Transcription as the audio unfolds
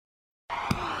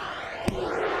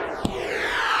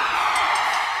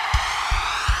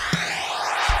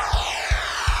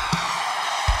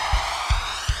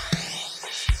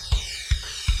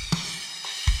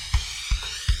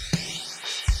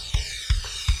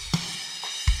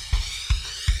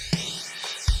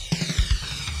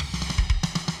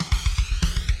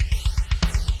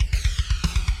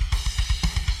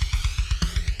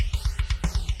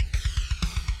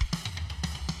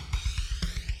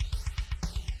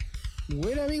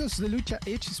Bueno amigos de Lucha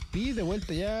HSP, de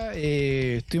vuelta ya.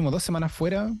 Estuvimos 2 semanas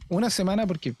fuera. Una semana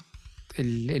porque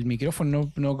el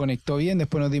micrófono no conectó bien.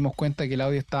 Después nos dimos cuenta que el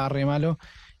audio estaba re malo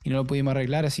y no lo pudimos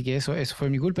arreglar. Así que eso fue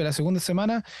mi culpa. La segunda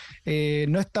semana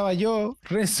no estaba yo,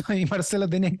 Renzo y Marcelo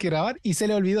tenían que grabar y se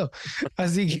le olvidó.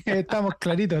 Así que estamos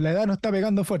claritos. La edad nos está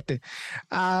pegando fuerte.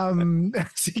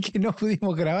 Así que no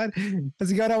pudimos grabar.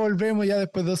 Así que ahora volvemos ya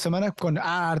después de 2 semanas con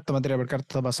harto material porque harto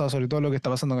está pasado, sobre todo lo que está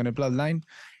pasando con el Bloodline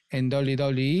en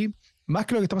WWE. Más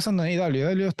que lo que está pasando en AEW.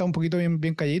 AEW está un poquito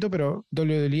bien calladito, pero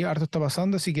WWE harto está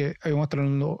pasando, así que ahí vamos a estar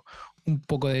hablando un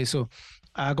poco de eso.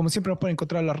 Como siempre nos pueden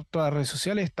encontrar en todas las redes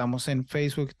sociales. Estamos en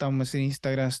Facebook, estamos en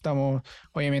Instagram, estamos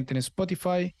obviamente en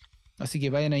Spotify. Así que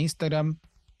vayan a Instagram,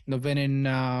 nos ven en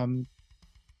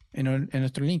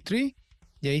nuestro Linktree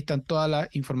y ahí están toda la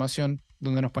información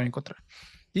donde nos pueden encontrar.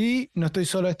 Y no estoy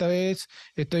solo esta vez,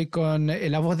 estoy con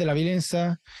la voz de la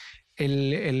violencia,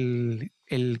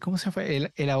 ¿cómo se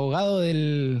fue? El abogado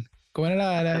del, ¿cómo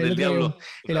era el Del otro? diablo,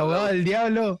 El el abogado abogado. del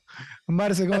diablo.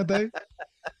 Marce, ¿cómo estás?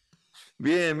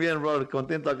 Bien, bien, Robert,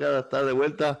 contento acá de estar de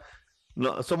vuelta.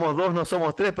 No, somos dos, no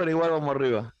somos tres, pero igual vamos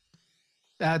arriba.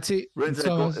 Sí,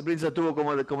 somos, Brinza tuvo,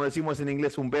 como decimos en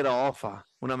inglés, un better offer,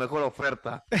 una mejor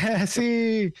oferta.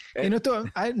 sí, y Eh, no estuvo,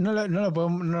 no lo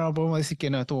podemos decir que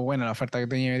no estuvo buena la oferta que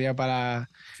tenía hoy día para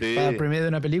el Sí, premio de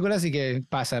una película, así que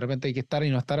pasa, de repente hay que estar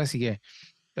y no estar, así que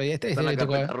oye, está en le la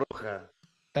tocó, carpeta está roja.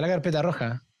 la carpeta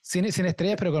roja, sin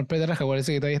estrellas, pero con carpeta roja,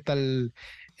 parece que todavía está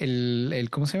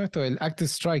 ¿cómo se llama esto? El Active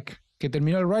Strike, que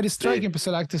terminó el Writer Strike y Sí, empezó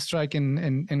el Active Strike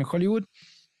en Hollywood,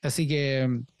 así que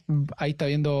ahí está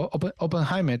viendo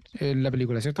Oppenheimer en la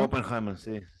película, ¿cierto? Oppenheimer,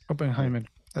 sí. Sí. Oppenheimer,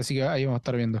 así que ahí vamos a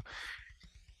estar viendo.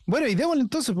 Bueno, y démosle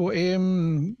entonces, pues,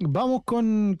 vamos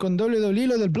con WWE,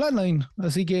 lo del Bloodline.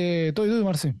 Así que todo y tú,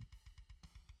 Marce.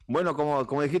 Bueno,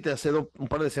 como dijiste, hace un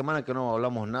par de semanas que no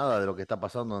hablamos nada de lo que está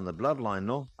pasando en The Bloodline,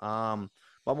 ¿no? Vamos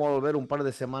a volver un par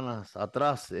de semanas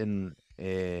atrás en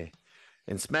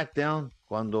SmackDown,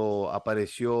 cuando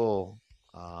apareció,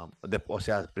 o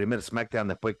sea, el primer SmackDown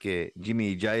después que Jimmy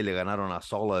y Jay le ganaron a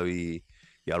Solo y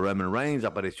a Roman Reigns,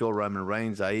 apareció Roman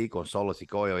Reigns ahí con Solo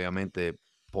Sikoa, obviamente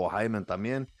Paul Heyman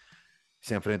también,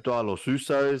 se enfrentó a los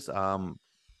Usos.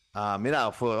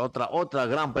 Mira, fue otra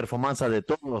gran performance de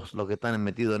todos los que están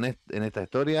metidos en esta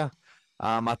historia.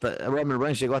 Hasta Roman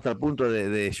Reigns llegó hasta el punto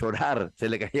de llorar, se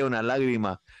le caía una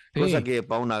lágrima, cosa Sí, que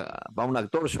para un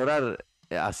actor llorar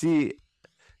así,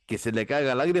 que se le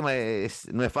caiga lágrima,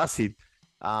 no es fácil.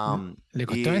 Am, le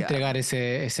costó y entregar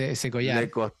ese le, collar.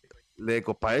 cos-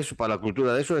 para eso, para la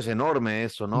cultura de eso es enorme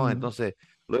eso, ¿no? Mm, Entonces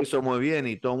lo hizo muy bien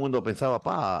y todo el mundo pensaba,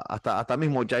 hasta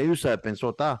mismo Jey Uso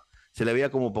pensó, se le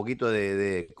veía como un poquito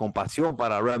de compasión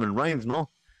para Roman Reigns,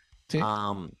 ¿no? sí.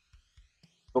 Am,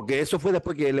 Porque eso fue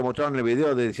después que le mostraron el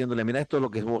video diciéndole, mira, esto es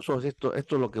lo que vos sos, esto es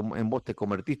lo que en vos te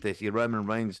convertiste. Y Roman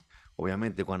Reigns,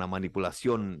 obviamente, con la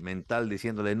manipulación mental,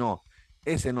 diciéndole, no,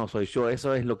 ese no soy yo,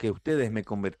 eso es lo que ustedes me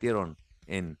convirtieron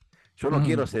en. Yo no Mm,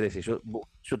 quiero ser ese,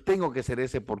 yo tengo que ser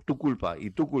ese por tu culpa y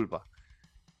tu culpa.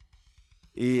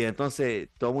 Y entonces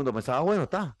todo el mundo pensaba, bueno,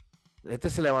 está, este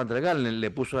se le va a entregar,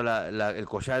 le puso el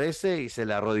collar ese y se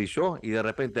le arrodilló y de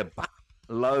repente, ¡pah!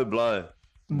 Low blow.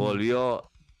 mm.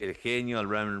 Volvió el genio, el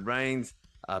Roman Reigns,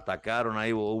 atacaron,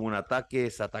 ahí hubo un ataque,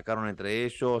 se atacaron entre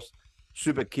ellos,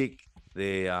 super kick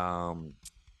de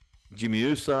Jimmy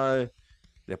Uso,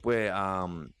 después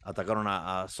atacaron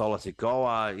a Solo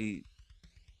Sikoa y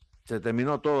se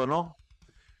terminó todo, ¿no?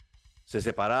 Se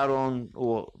separaron,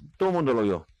 todo el mundo lo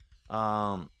vio.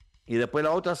 Um, y después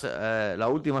la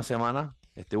última semana,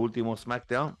 este último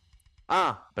SmackDown,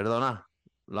 perdona,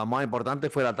 la más importante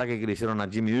fue el ataque que le hicieron a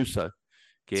Jimmy Uso,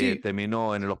 que Sí,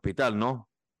 terminó en el hospital, ¿no?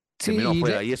 Terminó sí,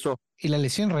 afuera. Y eso, y la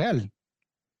lesión real.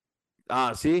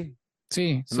 sí,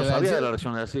 Sí, no sabía de la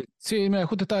lesión así. sí, mira,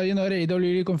 justo estaba viendo ahora y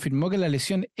WWE confirmó que la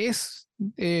lesión es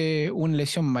una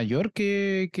lesión mayor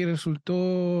que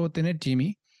resultó tener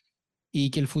Jimmy y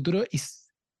que el futuro es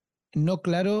no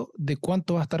claro de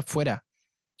cuánto va a estar fuera,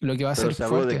 lo que va a Pero ser se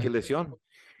habló fuerte. de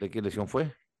qué lesión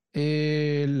fue.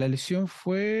 La lesión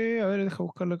fue, a ver, deja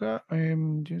buscarlo acá.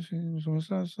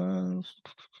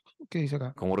 ¿Qué dice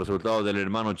acá? Como resultado del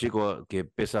hermano chico que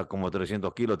pesa como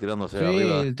 300 kilos tirándose Sí, de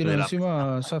arriba el tiro de la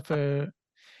encima, Saffer,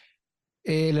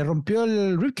 le rompió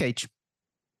el ribcage.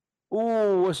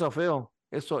 Eso es feo.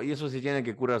 Y eso se tiene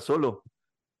que curar solo.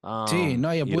 Sí, no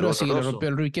hay Y el apuro, sí que le rompió doloroso.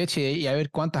 el ribcage y a ver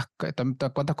cuántas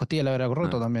costillas le habrá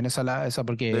roto Ah, también, esa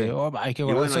porque sí. hay que Y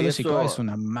guardar bueno, solo si es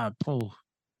una map.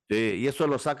 sí, y eso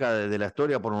lo saca de la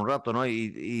historia por un rato, ¿no?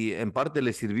 Y en parte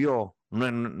le sirvió,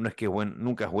 no es que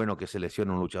nunca es bueno que se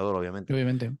lesione un luchador, obviamente,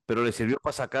 Obviamente. pero le sirvió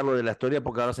para sacarlo de la historia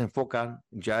porque ahora se enfocan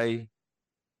Jay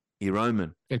y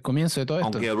Roman. El comienzo de todo esto.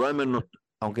 Aunque Roman no,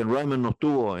 aunque Roman no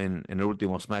estuvo en el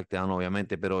último SmackDown,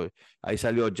 obviamente, pero ahí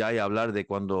salió Jay a hablar de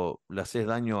cuando le haces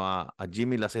daño a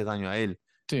Jimmy, le haces daño a él,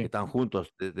 que Sí. están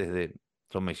juntos desde,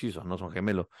 son mellizos, no son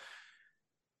gemelos.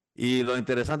 Y lo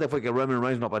interesante fue que Roman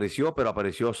Reigns no apareció, pero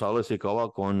apareció Solo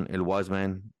Sikoa con el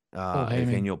Wiseman, Paul el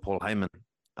Heyman. genio Paul Heyman.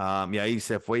 Y ahí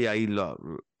se fue, y ahí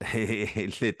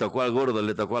le tocó al gordo,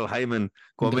 le tocó al Heyman Me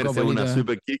tocó comerse una Polita.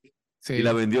 super kick y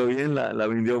la Sí. vendió bien, la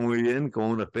vendió muy bien, como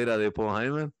uno espera de Paul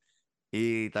Heyman.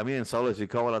 Y también Solo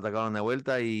Sikoa la atacaron de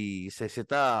vuelta y se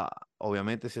está,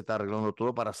 obviamente se está arreglando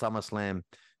todo para SummerSlam.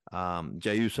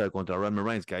 Jey Uso contra Roman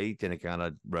Reigns, que ahí tiene que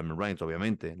ganar Roman Reigns,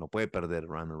 obviamente, no puede perder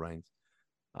Roman Reigns.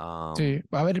 Sí.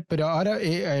 Um, A ver, pero ahora,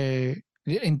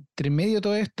 entre medio de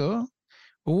todo esto,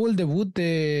 hubo el debut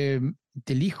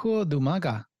del hijo de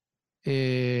Umaga,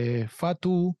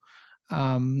 Fatu,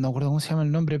 no recuerdo cómo se llama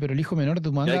el nombre, pero el hijo menor de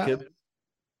Umaga, Jacob,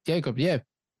 Jacob, yeah,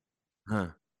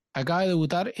 ajá. acaba de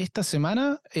debutar esta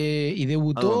semana y ¿A dónde?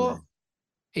 debutó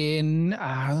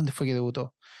 ¿dónde fue que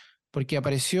debutó? Porque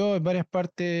apareció en varias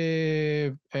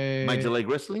partes. Major League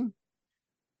Wrestling,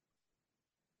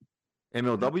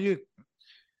 MLW,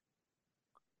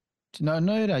 No,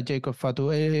 no era Jacob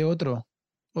Fatu,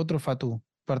 otro Fatu,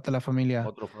 parte de la familia.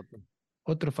 otro foto.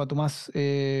 Otro Fatu más.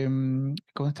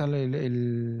 ¿Cómo está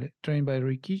el Train by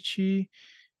Rikichi?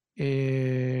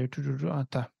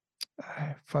 Está.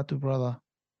 Fatu Brother.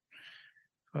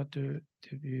 Fatu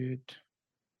Debut.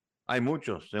 Hay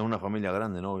muchos, es una familia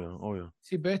grande, ¿no? Obvio, obvio.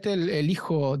 Sí, pero este es el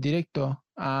hijo directo.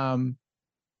 De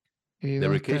 ¿Dónde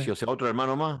Rikishi, está? o sea, otro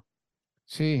hermano más.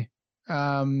 Sí.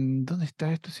 ¿Dónde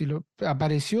está esto? Si lo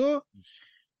apareció.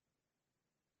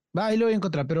 Va, ahí lo voy a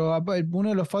encontrar, pero uno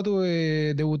de los Fatu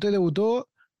debutó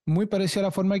muy parecido a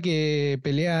la forma que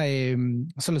pelea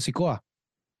Solo Sikoa.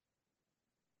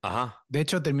 Ajá, De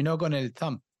hecho, terminó con el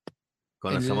thumb.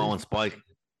 con el El, Samoan Spike.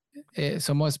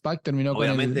 Somos Spack terminó con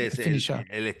Obviamente el es finisher.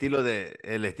 el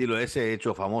estilo ese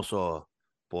hecho famoso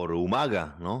por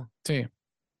Umaga, ¿no? Sí,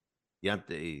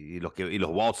 Y los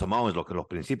Wild Samoans, los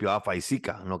principios, Afa y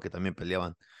Sika, ¿no? Que también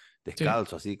peleaban sí.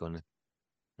 descalzo, así con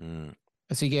mm,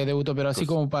 Así que debutó, pero así cos-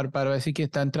 como para decir que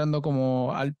está entrando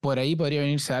como por ahí podría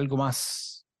venirse algo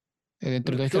más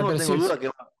dentro de toda Yo esta. no Pero tengo sí, duda que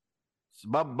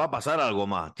va a pasar algo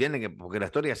más. Porque la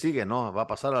historia sigue, ¿no? Va a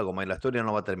pasar algo más. Y la historia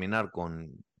no va a terminar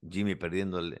con Jimmy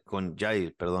con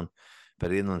Jay, perdón,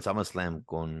 perdiendo en SummerSlam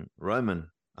con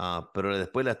Roman. Pero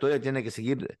después la historia tiene que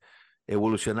seguir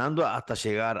evolucionando hasta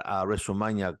llegar a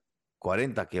WrestleMania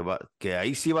 40, que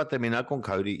ahí sí va a terminar con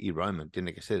Cody y Roman.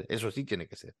 Tiene que ser. Eso sí tiene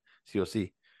que ser. Sí o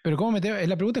sí. pero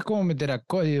la pregunta es cómo meter a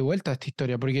Cody de vuelta a esta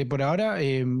historia, porque por ahora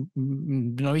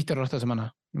no viste Raw esta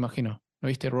semana, me imagino. No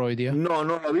viste Raw hoy día. No,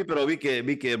 no lo vi, pero vi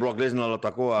que Brock Lesnar lo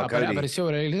atacó a Cody. Apareció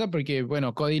por la iglesia porque,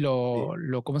 bueno, Cody Sí.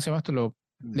 ¿cómo se llama esto?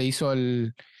 Le hizo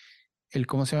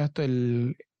 ¿cómo se llama esto?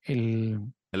 El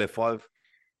F5.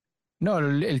 No,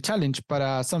 el challenge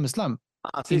para SummerSlam.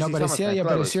 Y Sí, no sí, aparecía SummerSlam, y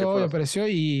claro. Se apareció y fue. apareció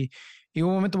y hubo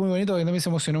un momento muy bonito que también se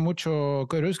emocionó mucho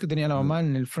Cody Rhodes que tenía a la mamá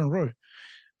en el front row.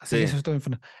 Así que eso Sí, estuvo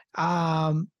bien.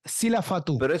 Sila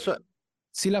Fatu. pero eso,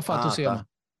 Sila Fatu se está, llama.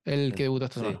 El que sí, debutó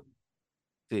esta semana.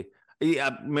 sí, sí. Y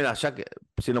mira, ya que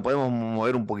si nos podemos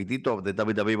mover un poquitito de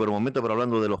WWE por un momento, pero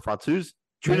hablando de los Fatus,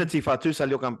 Bien. Trinity Fatu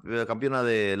salió campeona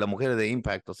de las mujeres de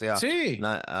Impact, o sea, Sí,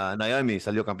 Naomi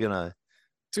salió campeona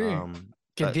sí.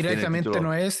 Que tiene el directamente título,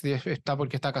 no está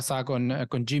porque está casada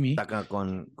con Jimmy. está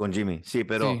con Jimmy, sí,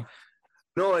 pero Sí,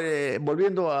 no,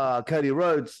 volviendo a Cody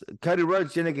Rhodes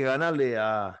tiene que ganarle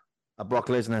a Brock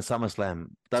Lesnar en SummerSlam.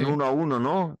 Están sí. 1-1,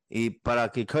 ¿no? Y para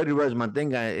que Cody Rhodes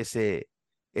mantenga ese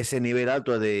nivel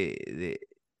alto de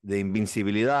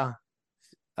invincibilidad,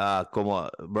 como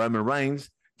Roman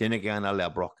Reigns, tiene que ganarle a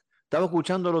Brock. Estaba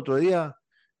escuchando el otro día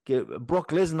que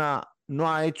Brock Lesnar no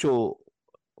ha hecho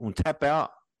un tap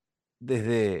out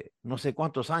desde no sé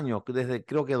cuántos años, desde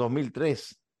creo que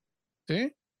 2003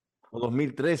 ¿Sí? o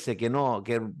 2013 que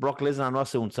Brock Lesnar no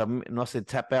hace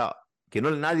tap out, que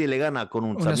no nadie le gana con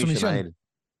un Una submission a sumisión. él.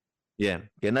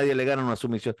 Bien, que nadie le gana una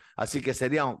sumisión. Así que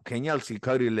sería genial si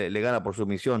Cody le gana por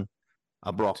sumisión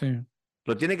a Brock. Sí.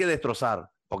 Lo tiene que destrozar,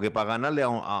 porque para ganarle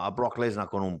a Brock Lesnar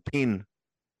con un pin,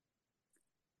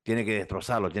 tiene que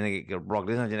destrozarlo, que Brock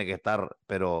Lesnar tiene que estar,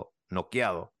 pero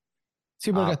noqueado.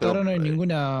 Sí, porque hasta ahora Pero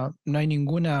no hay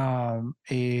ninguna,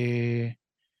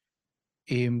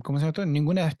 ¿cómo se llama esto?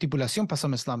 Ninguna estipulación para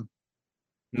SummerSlam.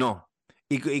 no.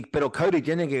 Pero Cody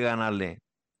tiene que ganarle,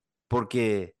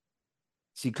 porque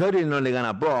si Cody no le gana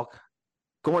a Brock,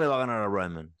 ¿cómo le va a ganar a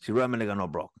Roman? Si Roman le ganó a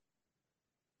Brock,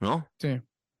 ¿no? Sí.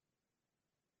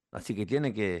 Así que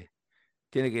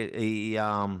y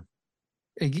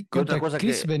Aquí otra contra cosa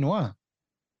Chris que, Benoit.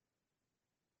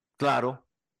 Claro,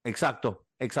 exacto,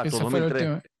 exacto, Esa fue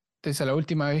 2003. esa es la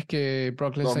última vez que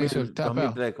Brock Lesnar hizo el tap out.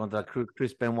 2003 contra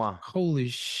Chris Benoit. Holy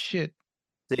shit.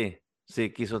 Sí,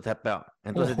 sí, quiso tap out.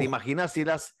 Entonces, ¿te Ojo, imaginas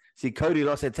si Cody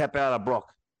lo hace tap out a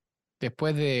Brock?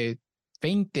 después de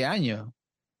 20 años.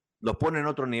 Lo pone en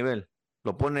otro nivel.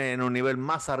 Lo pone en un nivel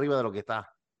más arriba de lo que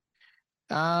está.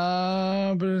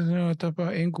 Ah, pero no,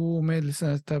 tapa en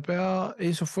tap out.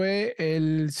 Eso fue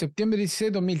el septiembre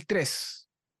 16 de 2003.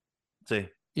 Sí.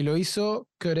 Y lo hizo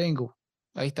Kerengu.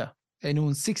 Ahí está. En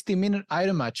un 60-minute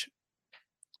Iron Match.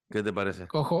 ¿Qué te parece?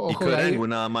 Ojo, Y ojo Kurt ahí. Angle,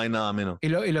 nada más y nada menos. Y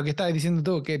lo que estabas diciendo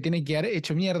tú, que tiene que haber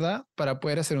hecho mierda para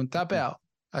poder hacer un tap Mm, out.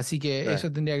 Así que sí.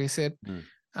 eso tendría que ser.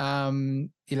 Mm.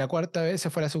 Y la cuarta vez, esa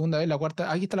fue la segunda vez, la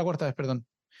cuarta. Aquí está la cuarta vez, perdón.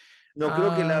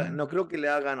 Ah, No creo que le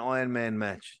hagan Iron Man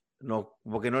match. No,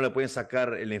 porque no le pueden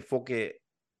sacar el enfoque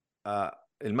a.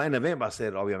 El main event va a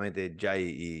ser, obviamente, Jay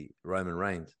y Roman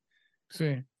Reigns. sí.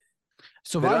 Pero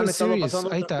Survivor han estado Series,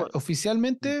 pasando ahí otras está. cosas.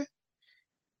 Oficialmente,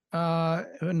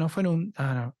 no fue en un.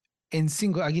 No. En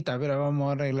cinco, aquí está, pero vamos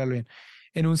a arreglarlo bien.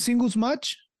 En un singles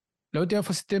match, la última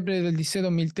fue septiembre del 16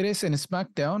 2003 en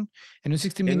SmackDown, en un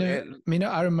 60 En,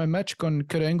 minute, Iron Man match con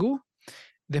Kurt Angle.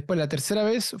 Después la tercera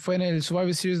vez fue en el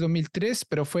Survivor Series 2003,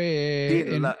 pero fue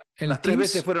sí, en el las tres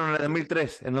veces Teams. fueron en el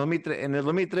 2003. En el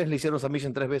 2003 le hicieron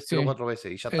submission tres o Sí. cuatro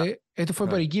veces y ya está. Esto fue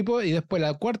por Ah, equipo y después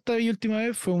la cuarta y última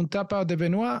vez fue un tap out de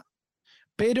Benoit,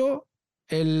 pero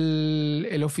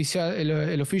el oficial,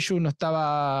 el official no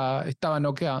estaba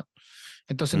noqueado,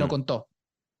 entonces no mm, contó.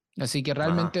 Así que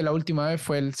realmente ajá. la última vez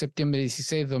fue el septiembre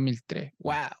 16 de 2003.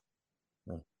 ¡Wow!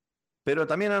 Mm. Pero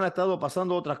también han estado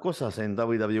pasando otras cosas en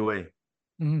WWE.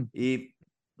 Ujú. Y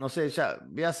no sé, ya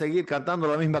voy a seguir cantando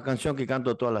la misma canción que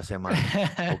canto todas las semanas,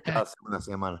 o cada segunda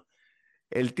semana.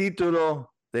 El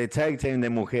título de Tag Team de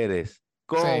mujeres. Sí,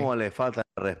 ¿Cómo le falta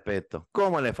el respeto?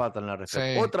 ¿Cómo le faltan el respeto?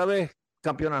 sí. Otra vez,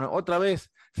 campeonas, otra vez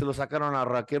se lo sacaron a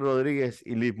Raquel Rodríguez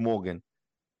y Liv Morgan.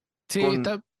 Sí,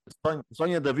 Con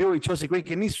Sonya Deville y Chelsea Green,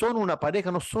 que ni son una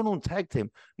pareja, no son un tag team.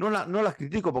 No las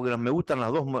critico porque me gustan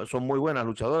las dos, son muy buenas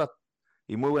luchadoras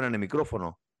y muy buenas en el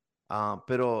micrófono.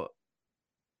 Pero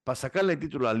para sacarle el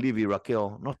título a Liv y Raquel,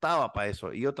 no estaba para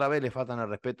eso. Y otra vez le faltan el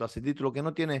respeto a ese título que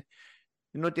no tiene,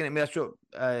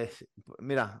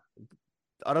 mira,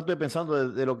 ahora estoy pensando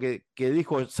de lo que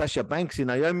dijo Sasha Banks y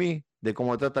Naomi, de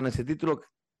cómo tratan ese título.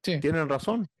 sí, Tienen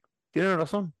razón, tienen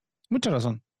razón. mucha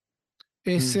razón.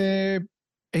 Es, Mm, eh,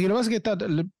 es que lo que pasa es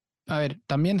que a ver,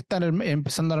 también están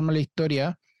empezando a armar la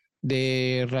historia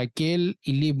de Raquel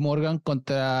y Liv Morgan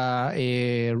contra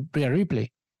Rhea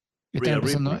Ripley. Rhea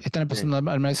Ripley. Están Sí. empezando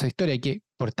a armar esa historia que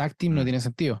por tag team no Mm, tiene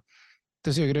sentido.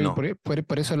 Entonces yo creo que no,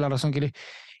 por eso es la razón que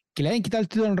le hayan quitado el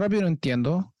título tan rápido, no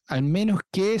entiendo. Al menos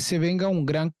que se venga un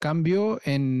gran cambio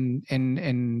en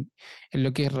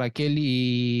lo que es Raquel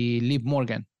y Liv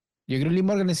Morgan. Yo creo que Liv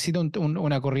Morgan necesita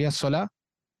una corrida sola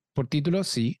por título,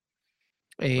 sí.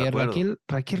 de acuerdo.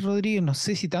 Raquel Rodríguez, no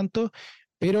sé si tanto,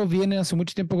 pero viene hace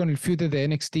mucho tiempo con el feud de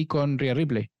NXT con Rhea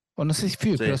Ripley. O no sé si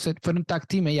feud, pero Sí, fueron tag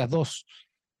team, ellas dos.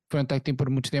 Fueron tag team por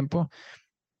mucho tiempo.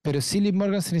 Pero sí, Liv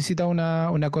Morgan se necesita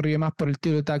una corrida más por el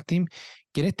título de tag team,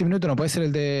 que en este minuto no puede ser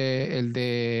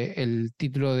el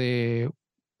título de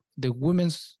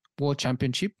Women's World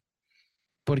Championship,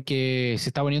 porque se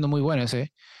está poniendo muy bueno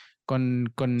ese.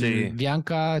 Con sí,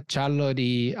 Bianca, Charlotte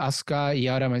y Asuka, y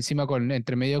ahora encima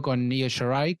entre medio con Io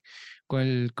Shirai, con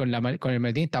el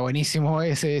Martín, está buenísimo,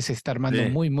 ese se está armando sí.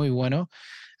 muy, muy bueno.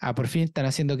 Por fin están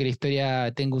haciendo que la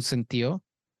historia tenga un sentido,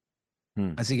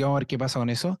 Mm. así que vamos a ver qué pasa con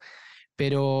eso.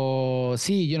 Pero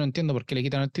sí, yo no entiendo por qué le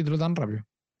quitan el título tan rápido.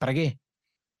 ¿Para qué?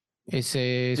 Es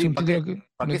Sí, un título que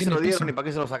para no qué se tiene lo dieron y peso. para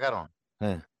qué se lo sacaron?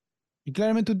 Y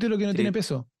claramente un título que no tiene Sí,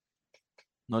 peso.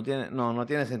 no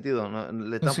tiene sentido. Le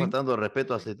No, están sí, faltando el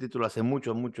respeto a ese título hace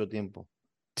mucho, mucho tiempo.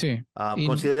 sí. Y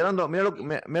Considerando, mira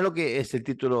lo que es el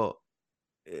título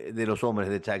de los hombres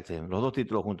de Tag Team, los dos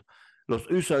títulos juntos. Los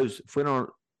Usos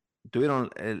tuvieron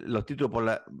los títulos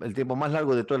por el tiempo más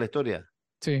largo de toda la historia.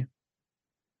 sí.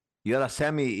 Y ahora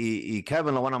Sammy y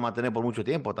Kevin lo van a mantener por mucho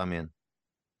tiempo también.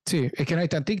 Sí, es que no hay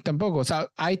tag team tampoco. O sea,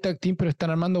 hay tag team, pero están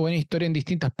armando buena historia en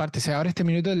distintas partes. O sea, ahora este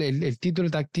minuto el título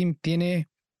de tag team tiene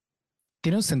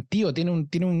un sentido, tiene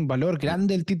un valor Mm,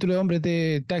 grande el título de hombres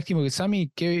de tag team, porque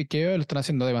Sammy que veo lo están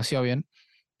haciendo demasiado bien.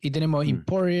 Y tenemos mm.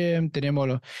 Emporium, tenemos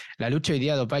la lucha hoy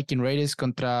día de los Viking Raiders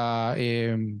contra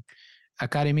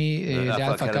Academy, de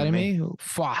Alpha Alpha Academy. Academy.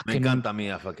 Fua, Me encanta a mí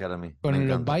Alpha Academy. Me con los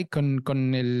encanta. las Los Viking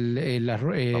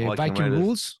Viking Raiders.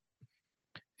 Rules.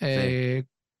 Sí. Eh,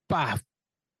 pa,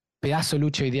 pedazo de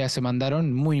lucha hoy día se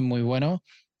mandaron, muy, muy bueno.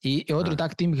 Y otro Ah,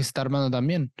 tag team que se está armando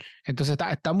también. Entonces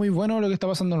está muy bueno lo que está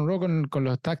pasando en Raw con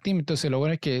los tag team. Entonces lo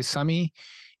bueno es que Sammy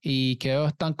y que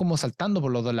están como saltando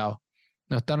por los dos lados.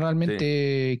 No están Sí.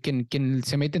 realmente, quien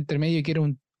se mete entre medio y quiere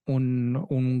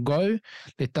un gol,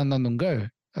 le están dando un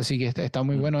gol. Así que está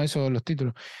muy Mm. bueno eso, los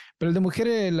títulos. Pero el de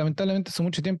mujeres, lamentablemente, hace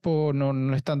mucho tiempo no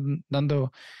le están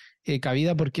dando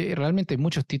cabida porque realmente hay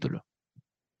muchos títulos.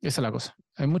 Esa es la cosa.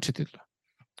 Hay muchos títulos.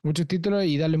 Muchos títulos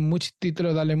y darle muchos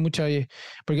títulos, darle mucha.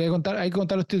 Porque hay que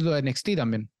contar los títulos de NXT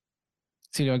también.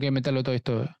 Si lo hay que meterlo todo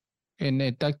esto.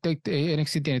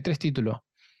 NXT tiene 3 títulos.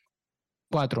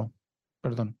 4,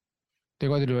 perdón. De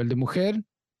 4, el de mujer.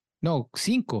 No,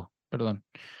 5, perdón.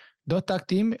 2 tag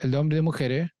team, el de hombres y de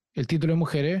mujeres. El título de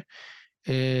mujeres.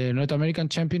 North American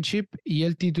Championship y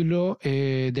el título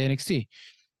de NXT.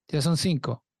 Ya son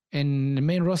 5. En el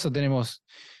main roster tenemos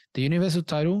The Universal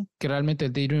Title, que realmente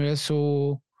es The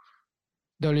Universal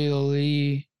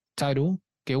WWE Title,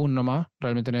 que uno más,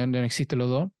 realmente no existen los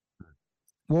dos.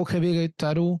 World Heavyweight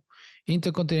Title,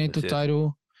 Intercontinental Así es.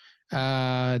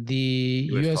 Title, the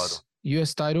US title.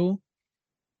 US Title,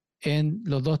 en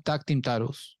los 2 Tag Team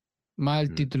Titles. Más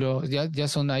el Mm. título, ya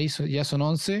son ahí, ya son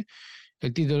 11.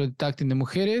 El título de Tag Team de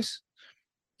mujeres,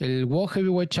 el World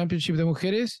Heavyweight Championship de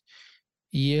mujeres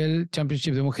y el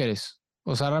Championship de mujeres.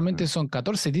 O sea, realmente Mm. son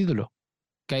 14 títulos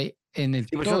que hay en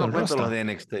Sí, pues yo todo no el cuento los roster. de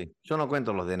NXT. Yo no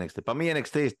cuento los de NXT. Para mí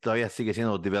NXT todavía sigue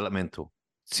siendo developmental.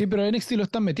 Sí, pero NXT lo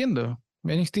están metiendo.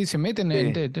 NXT se meten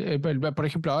en, Sí. por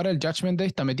ejemplo, ahora el Judgment Day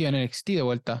está metido en NXT de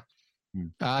vuelta. Mm.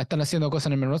 Están haciendo cosas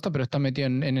en el main roster, pero están metidos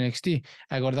en NXT.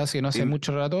 Acordás que no hace Y-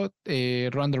 mucho rato,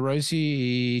 Ronda Rousey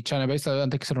y Shayna Baszler,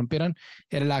 antes que se rompieran,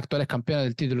 eran las actuales campeonas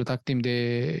del título tag team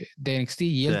de NXT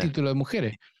y sí. el título de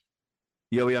mujeres.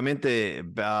 Y obviamente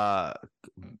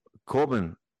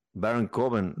Corbin, Baron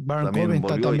Corbin Baron Corbin también está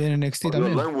volvió y también en NXT volvió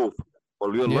también. Lone Wolf.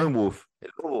 Volvió ¿Yeah? Lone Wolf.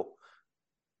 El lobo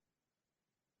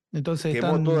Entonces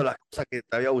quemó todas están. las cosas que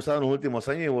había usado en los últimos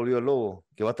años y volvió el lobo.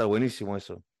 Que va a estar buenísimo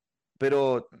eso.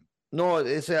 Pero no,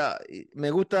 o sea,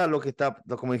 me gusta lo que está,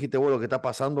 como dijiste vos, lo que está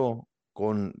pasando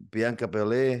con Bianca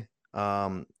Belair,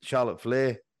 Charlotte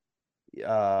Flair,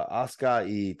 Asuka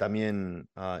y también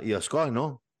y Asuka,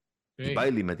 ¿no? Y Sí.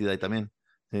 Bailey metida ahí también.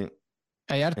 Sí.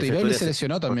 Hay harto. Y Esa Bailey historia se se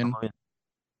lesionó está también. pasando bien.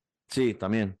 Sí,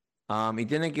 también. Y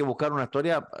tienen que buscar una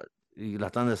historia y la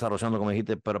están desarrollando, como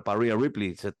dijiste, pero para Rhea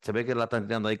Ripley. Se ve que la están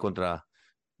tirando ahí contra.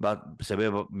 Se ve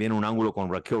bien un ángulo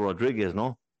con Raquel Rodríguez,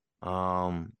 ¿no?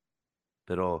 Um,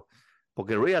 pero.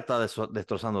 Porque Rhea está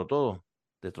destrozando todo,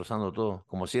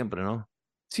 como siempre, ¿no?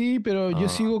 Sí, pero yo Ah,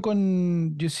 sigo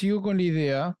con la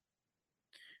idea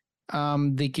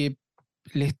de que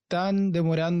le están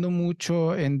demorando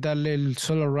mucho en darle el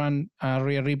solo run a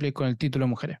Rhea Ripley con el título de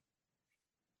mujeres.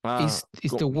 It's the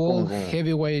 ¿cómo, World cómo?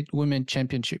 Heavyweight Women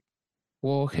Championship.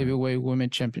 World Mm, Heavyweight Women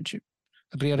Championship.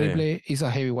 Rhea sí. Ripley is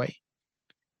a heavyweight.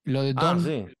 Lo de Dom,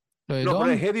 Sí. lo de No,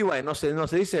 pero es Dom, heavyweight, no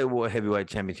se dice Heavyweight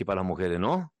Championship para las mujeres,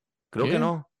 ¿no? Creo que yeah,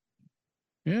 no.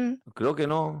 yeah. Creo que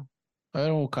no. A ver,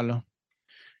 vamos a buscarlo.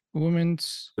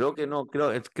 Women's Creo que no.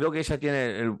 Creo que ella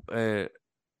tiene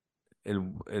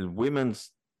el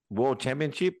Women's World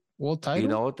Championship World y la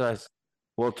Title. otra es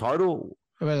World Title.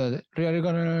 Es verdad, Rhea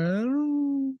Ripley,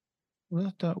 ¿dónde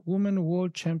está? Women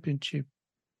World Championship.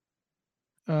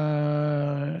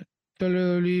 Ah,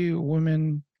 WWE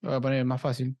Women, voy a poner más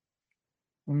fácil.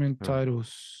 Women Mm,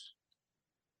 Titles.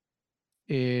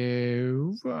 Eh,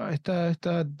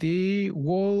 está The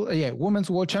World, Women's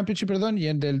World Championship, perdón, y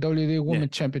el del WWE yeah,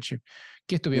 Women's Championship.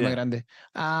 Que estuviera más yeah. grande.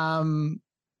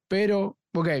 Pero,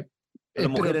 ok, Las pero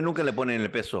mujeres nunca le ponen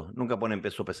el peso, nunca ponen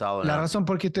peso pesado, la nada. razón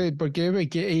porque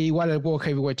es igual al World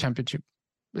Heavyweight Championship.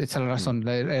 Esa es la Mm, razón.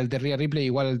 El de Rhea Ripley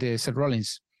igual al de Seth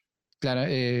Rollins. Claro,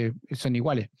 son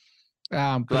iguales.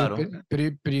 claro,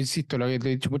 Pero insisto, lo que te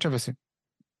he dicho muchas veces.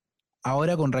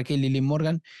 Ahora con Raquel Lily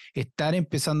Morgan, estar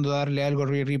empezando a darle algo a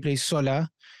Rhea Ripley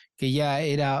sola, que ya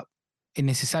era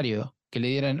necesario que le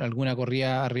dieran alguna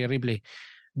corrida a Rhea Ripley.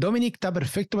 Dominic está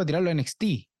perfecto para tirarlo a NXT.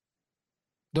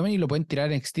 Dominic lo pueden tirar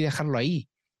a NXT y dejarlo ahí.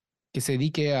 Que se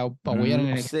dedique a apoyar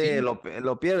en no sé, NXT.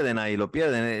 lo pierden ahí, lo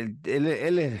pierden.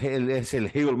 Él es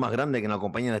el heel más grande que nos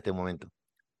acompaña en este momento.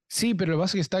 Sí, pero lo que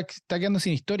pasa es que está quedando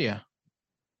sin historia.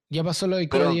 Ya pasó lo de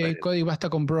Pero, Cody, Cody basta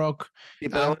con Brock. sí,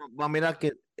 pero Ah, va a mirar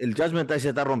que el Judgment Day se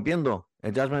está rompiendo.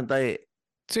 El Judgment Day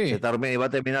sí, va a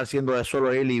terminar siendo de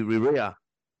solo él y Rhea.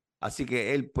 Así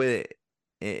que él puede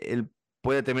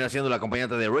terminar siendo la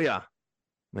acompañante de Rhea.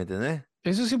 ¿Me entendés?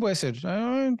 eso sí puede ser.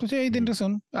 Entonces ahí tienes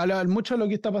Mm. razón. Mucho lo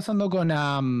que está pasando con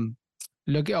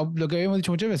lo que habíamos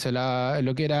dicho muchas veces,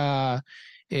 lo que era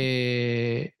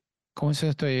eh, ¿cómo se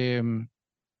llama esto?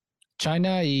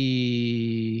 China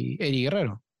y Eddie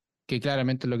Guerrero, que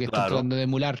claramente es lo que están Claro, tratando de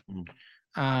emular. mm,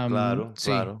 claro,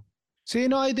 Sí. claro. Sí,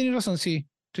 no, ahí tenés razón, sí.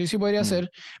 Sí, sí podría Mm,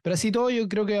 ser. Pero así todo, yo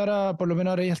creo que ahora, por lo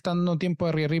menos ahora ya está dando tiempo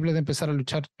a Rhea Ripley de empezar a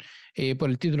luchar por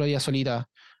el título ya solita,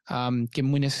 que es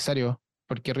muy necesario,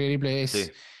 porque Rhea Ripley sí,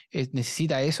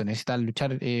 necesita eso, necesita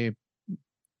luchar,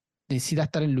 necesita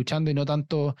estar luchando y no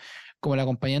tanto como el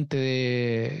acompañante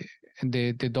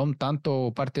de Dom,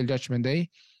 tanto parte del Judgment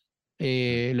Day.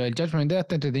 mm, Lo del Judgment Day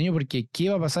está entretenido porque ¿qué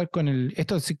va a pasar con el...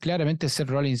 Esto sí, claramente es Seth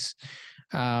Rollins,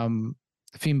 um,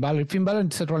 Finn Balor. Finn Balor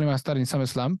y Seth Rollins van a estar en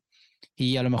SummerSlam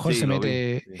y a lo mejor sí, se lo vi.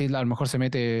 mete, Sí. a lo mejor se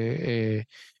mete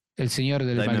el señor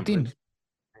del Diamond maletín, Priest.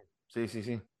 Sí, sí,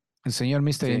 sí. el señor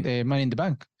Mr. Sí. Man in the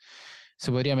Bank.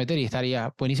 Se podría meter y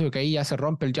estaría buenísimo que ahí ya se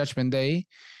rompe el Judgment Day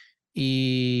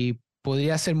y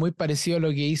podría ser muy parecido a lo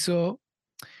que hizo.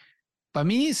 Para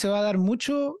mí se va a dar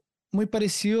mucho, muy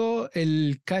parecido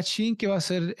el catching que va a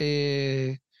hacer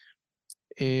el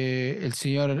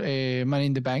señor Man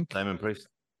in the Bank. Diamond Priest.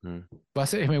 Mm. Va a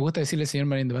ser, me gusta decirle señor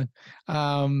Man in the Bank.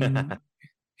 Um,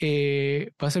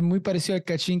 va a ser muy parecido al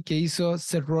catching que hizo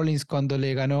Seth Rollins cuando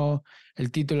le ganó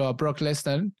el título a Brock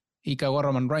Lesnar y cagó a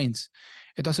Roman Reigns.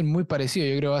 Esto va a ser muy parecido.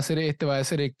 Yo creo que va a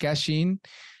ser el catching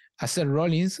a Seth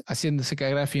Rollins haciéndose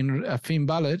cagar a Finn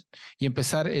Balor y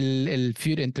empezar el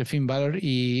feud entre Finn Balor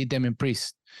y Damien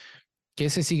Priest. Que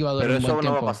ese sí que va a durar Pero un buen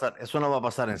tiempo. eso no va a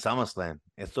pasar en SummerSlam.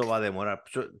 Esto va a demorar.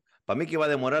 Para mí que va a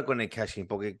demorar con el cashing,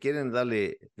 porque quieren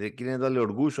darle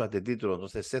orgullo a este título.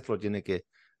 Entonces Seth lo tiene que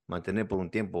mantener por un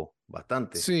tiempo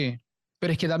bastante, Sí,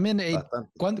 pero es que también,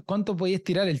 bastante. ¿cuánto podéis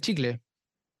tirar el chicle?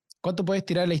 ¿Cuánto puedes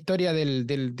tirar la historia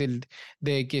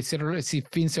de que si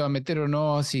Finn se va a meter o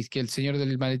no, si es que el señor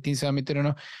del maletín se va a meter o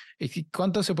no?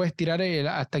 ¿Cuánto se puede estirar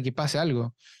hasta que pase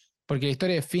algo? Porque la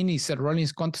historia de Finn y Seth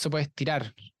Rollins, ¿cuánto se puede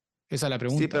estirar? Esa es la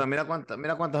Sí, pero pregunta.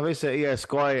 mira cuántas veces ella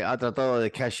Sky ha tratado de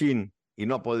cash in y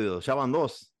no ha podido. Ya van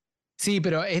dos. Sí,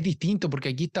 pero es distinto porque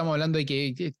aquí estamos hablando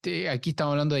de aquí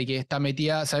estamos hablando de que está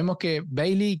metida. Sabemos que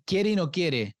Bailey quiere y no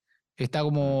quiere. Está Mm,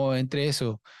 como entre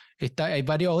eso. Hay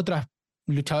varios otros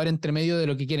luchadores entre medio de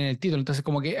lo que quieren el título. Entonces,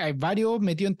 como que hay varios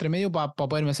metidos entre medio para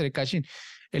poder hacer el cash-in.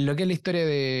 En lo que es la historia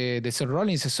de Seth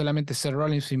Rollins, es solamente Seth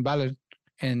Rollins, Finn Balor,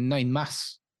 no hay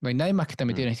más. No hay nadie más que está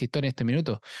metido mm. en esta historia en este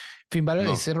minuto. Finn Balor,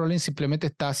 No, Seth Rollins simplemente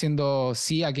está haciendo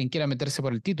sí a quien quiera meterse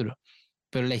por el título.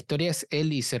 Pero la historia es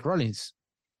él y Seth Rollins,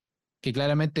 que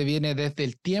claramente viene desde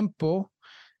el tiempo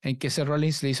en que Seth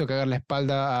Rollins le hizo cagar la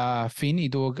espalda a Finn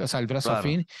y o sea, el brazo a claro,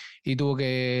 Finn y tuvo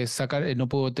que sacar, no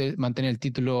pudo mantener el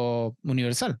título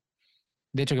universal.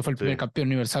 De hecho, que fue el primer sí, campeón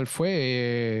universal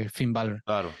fue Finn Balor.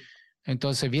 claro.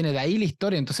 Entonces viene de ahí la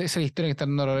historia, entonces esa es la historia que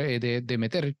están tratando de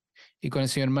meter y con el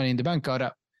señor Money in the Bank.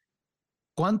 Ahora,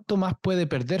 ¿cuánto más puede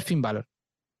perder Finn Balor?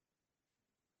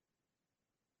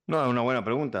 No, es una buena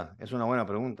pregunta. Es una buena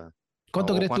pregunta.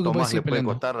 ¿Cuánto O crees tú que cuánto puede más seguir le puede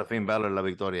peleando? costar a Finn Balor la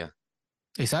victoria.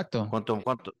 Exacto. ¿Cuánto? O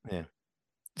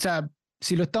sea,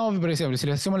 si lo estamos, por ejemplo, si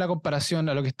le hacemos la comparación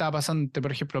a lo que estaba pasando entre,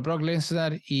 por ejemplo, Brock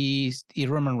Lesnar y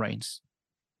Roman Reigns,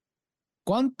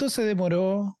 ¿cuánto se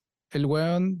demoró el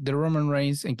weón de Roman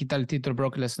Reigns en quitar el título a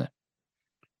Brock Lesnar?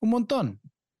 Un montón.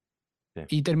 Sí,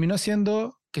 Y terminó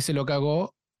siendo que se lo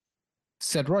cagó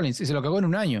Seth Rollins, y se lo cagó en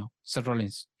un año, Seth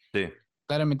Rollins. sí,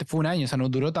 Claramente fue un año, o sea, no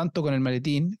duró tanto con el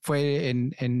maletín, fue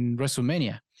en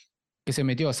WrestleMania que se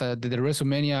metió, o sea, desde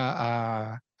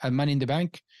WrestleMania al Money in the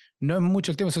Bank, no es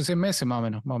mucho el tiempo, son 6 meses más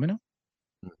o menos.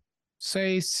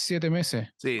 6, 7 meses.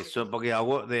 sí, porque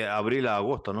de abril a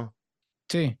agosto, ¿no?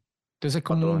 Sí, entonces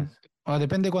Cuatro como, meses.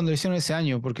 depende de cuando lo hicieron ese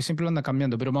año, porque siempre lo anda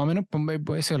cambiando, pero más o menos pues,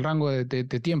 ese es el rango de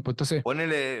tiempo. Entonces,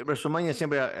 Ponele WrestleMania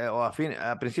siempre o a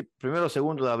principio, primero o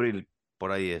segundo de abril,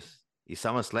 por ahí es. Y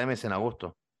SummerSlam es en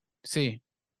agosto. sí,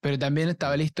 pero también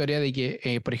estaba Mm, la historia de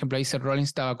que, por ejemplo, ahí Seth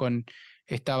Rollins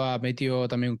estaba metido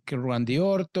también con Randy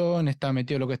Orton, estaba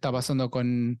metido lo que estaba pasando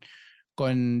con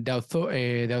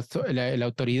la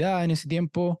autoridad en ese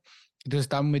tiempo, entonces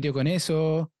estaba metido con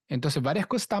eso, entonces varias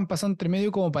cosas estaban pasando entre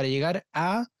medio como para llegar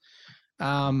a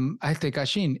este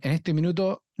cash-in. En este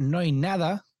minuto no hay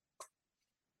nada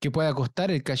que pueda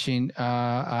costar el cash-in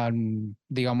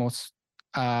digamos,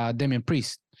 a Damian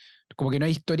Priest. Como que no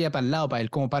hay historia para el lado para él,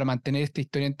 como para mantener esta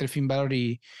historia entre Finn Balor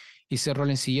y Seth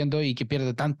Rollins siguiendo y que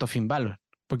pierda tanto Finn Balor.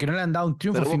 Porque no le han dado un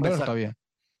triunfo a Pero Finn Balor todavía.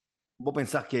 vos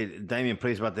pensás que Damian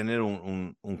Priest va a tener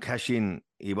un cash-in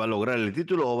y va a lograr el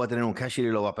título o va a tener un cash-in y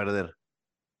lo va a perder?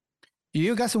 Y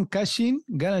digo que hace un cash-in,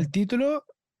 gana el título,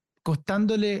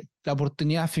 costándole la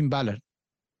oportunidad a Finn Balor.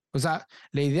 O sea,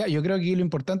 la idea, yo creo que lo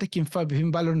importante es que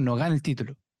Finn Balor no gane el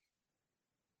título.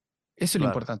 Eso es lo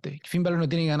Claro. importante. Finn Balor no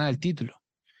tiene que ganar el título.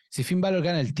 Si Finn Balor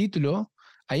gana el título,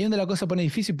 ahí es donde la cosa pone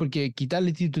difícil porque quitarle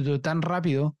el título tan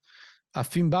rápido a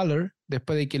Finn Balor,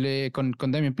 después de que con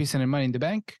Damian Priest en el Money in the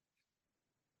Bank,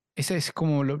 ese es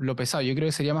como lo pesado. Yo creo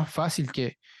que sería más fácil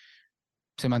que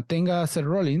se mantenga Seth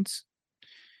Rollins,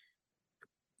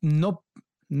 no,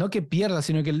 no que pierda,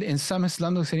 sino que en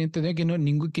SummerSlam sería entendido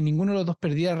que ninguno de los dos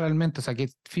perdiera realmente, o sea, que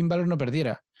Finn Balor no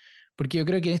perdiera. Porque yo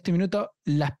creo que en este minuto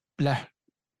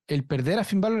el perder a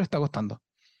Finn Balor le está costando.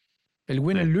 El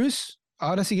win Sí, and lose,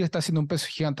 ahora sí que le está haciendo un peso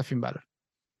gigante a Finn Balor.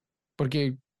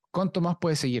 Porque ¿cuánto más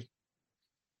puede seguir?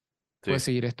 Puede sí.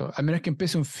 seguir esto. A menos que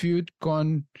empiece un feud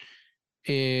con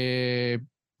eh,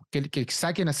 que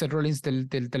saquen a Seth Rollins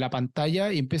de la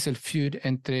pantalla y empiece el feud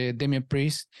entre Damian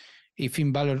Priest y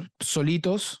Finn Balor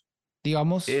solitos,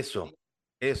 digamos, Eso,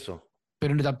 eso.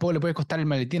 pero tampoco le puede costar el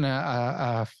maletín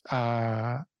 ¿cómo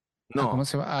No,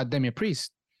 se llama? A Damian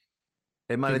Priest.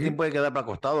 el Yo maletín creo- puede quedar para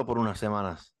acostado por unas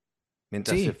semanas,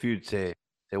 mientras ese sí, feud se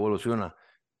evoluciona.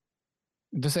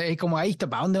 entonces es como ahí está,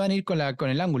 ¿para dónde van a ir con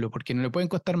el ángulo? Porque no le pueden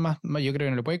costar yo creo que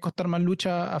no le puede costar más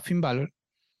lucha a Finn Balor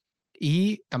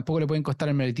y tampoco le pueden costar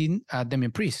el maletín a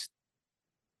Damian Priest.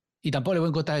 Y tampoco le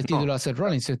pueden costar el No. título a Seth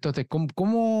Rollins. Entonces,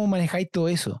 ¿cómo manejáis todo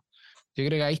eso? Yo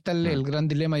creo que ahí está el Mm, gran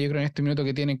dilema, yo creo, en este minuto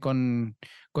que tienen con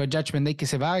el Judgment Day, que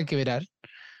se va a quebrar,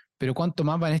 pero cuánto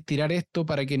más van a estirar esto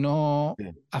para que no sí,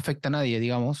 afecte a nadie,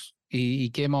 digamos, y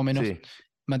que más o menos sí.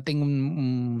 mantenga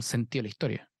un sentido la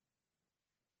historia.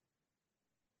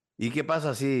 ¿Y qué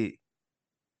pasa si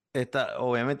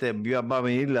obviamente va a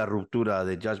venir la ruptura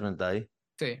de Judgment Day?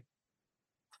 Sí.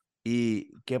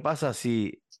 ¿Y qué pasa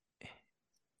si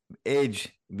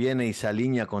Edge viene y se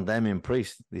alinea con Damien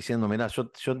Priest diciendo, mira,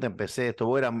 yo te empecé, esto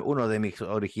vos eras uno de mis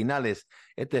originales,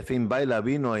 este Finn Balor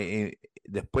vino y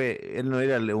después él no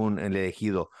era el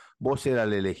elegido, vos eras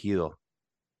el elegido,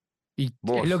 Y es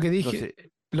vos. Entonces,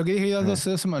 lo que dije yo eh, dos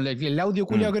semanas, el audio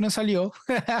culiao mm, que no salió,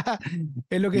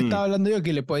 es lo que estaba mm. hablando yo,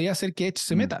 que le podía hacer que Edge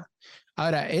se Mm, meta.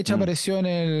 Ahora, Edge mm. apareció en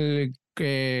el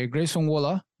Grayson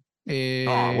Waller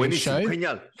Ah, buenísimo, show.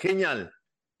 genial, genial,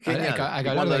 genial. Hay que Y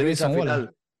hablar cuando de le ves al Grayson Waller.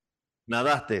 final,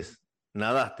 nadaste,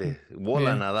 nadaste,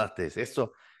 bola Bien. nadaste.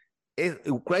 Eso es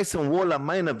Grayson Waller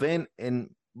main event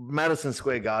en Madison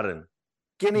Square Garden.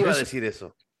 ¿Quién iba a Grayson, decir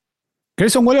eso?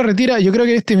 Grayson Waller retira. Yo creo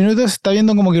que en este minuto se está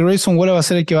viendo como que Grayson Waller va a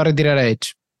ser el que va a retirar a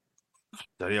Edge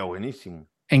Estaría buenísimo,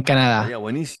 en Canadá. estaría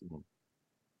buenísimo.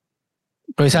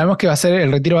 Porque Mm. sabemos que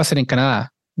el retiro va a ser en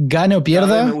Canadá. Gane o Cada vez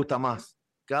me pierda, gusta más,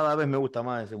 cada vez me gusta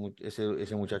más ese muchacho,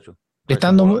 le Grayson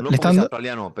están dando, Waller. le No porque sea están,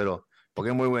 australiano, pero porque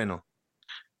es muy bueno.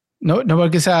 no, no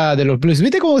porque sea de los Blues.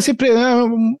 ¿Viste como siempre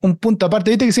un punto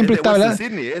aparte? ¿Viste que Es siempre de está Western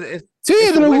hablando? Sydney, Sí,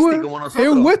 es de un los Westie como es un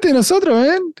nosotros. West de nosotros,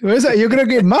 ¿ven? Yo creo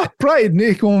que más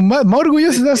pride, es como más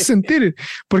orgulloso se hace sentir.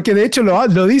 Porque de hecho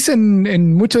lo dicen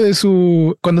en mucho de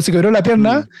su. Cuando se quebró la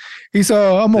pierna, Mm, hizo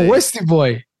I'm a sí. Westie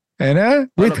boy. ¿Eh? Para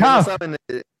With los que no half. saben,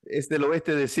 es del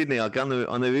oeste de Sydney, acá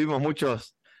donde vivimos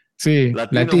muchos Sí,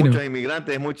 latinos, latino. muchos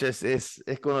inmigrantes,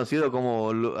 es conocido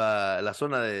como la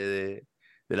zona de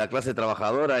la clase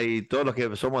trabajadora y todos los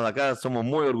que somos de acá somos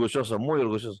muy orgullosos, muy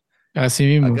orgullosos. Así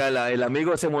mismo. Acá el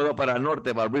amigo se mudó para el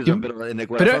norte, para Yo- Brisbane, pero en el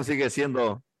pero corazón sigue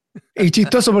siendo es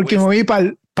chistoso porque me moví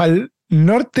Westie. para el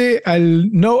norte,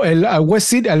 no, al West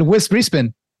City, al West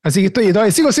Brisbane. Así que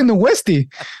todavía sigo siendo un Westie.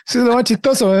 Eso es lo más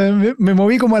chistoso. Me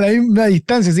moví como a la misma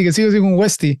distancia, así que sigo siendo un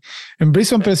Westie. En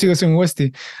Brisbane, pero sigo siendo un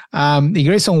Westie. Y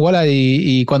Grayson Waller,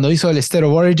 y cuando hizo el State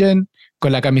of Origin,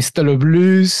 con la camiseta de los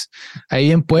Blues, ahí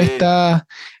bien Sí, puesta.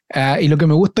 Y lo que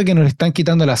me gusta es que nos le están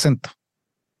quitando el acento.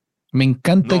 Me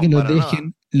encanta que no, para nada.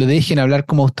 lo dejen hablar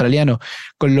como australiano,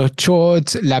 con los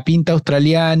shots, la pinta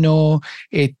australiano,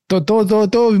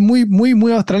 todo muy, muy,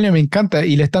 muy australiano, me encanta.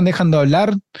 Y le están dejando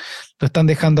hablar, lo están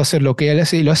dejando hacer lo que él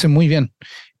hace y lo hace muy bien.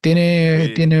 Sí,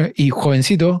 Y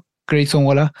jovencito, Grayson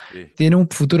Waller, sí. tiene un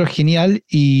futuro genial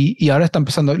y ahora está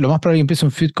empezando, lo más probable es que empiece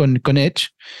un feud con Edge,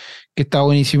 que está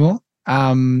buenísimo.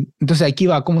 Entonces aquí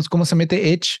va, ¿cómo se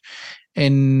mete Edge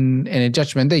en el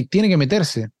Judgment Day? Tiene que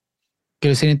meterse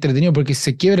que sería entretenido porque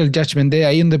se quiebra el Judgment Day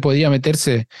ahí donde podía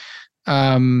meterse,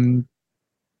 um,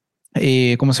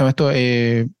 ¿cómo se llama esto?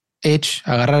 Edge,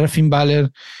 agarrar a Finn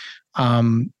Balor,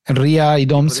 Rhea y Y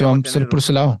Dom se van solo por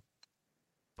su lado.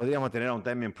 podríamos tener a un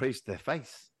Damien Priest de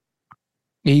face.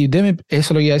 Y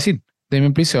eso lo que iba a decir,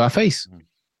 Damian Priest se va a face, Mm,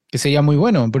 que sería muy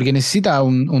bueno porque necesita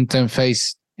un ten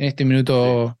face en este sí.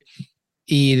 minuto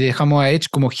y dejamos a Edge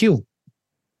como heel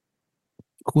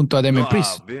junto a No, Damian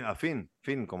Priest, a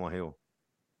Finn como heel.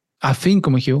 a Finn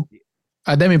como heel,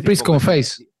 a Damian Sí, Priest porque como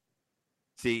face.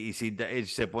 sí, y si Edge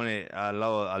se pone al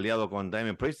lado aliado con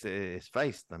Damien Priest, es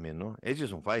face también, ¿no? Edge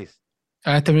es un face.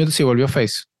 A este minuto sí volvió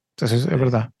face, entonces es Sí,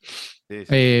 verdad. sí, sí,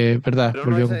 sí. Verdad, Pero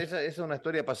no, volvió. esa es una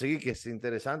historia para seguir que es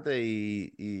interesante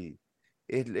y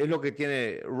es lo que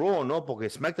tiene Raw, ¿no? Porque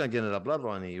SmackDown tiene la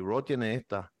Bloodline y Raw tiene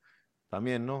esta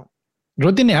también, ¿no?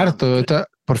 Raw tiene Ah, harto,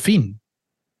 por fin.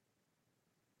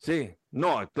 Sí,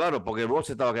 no, claro, porque Ross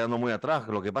se estaba quedando muy atrás.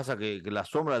 Lo que pasa que la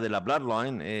sombra de la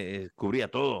Bloodline cubría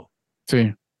todo,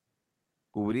 Sí,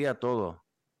 cubría todo.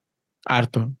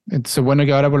 harto. Entonces, bueno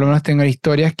que ahora por lo menos tengan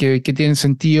historias que tienen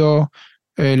sentido.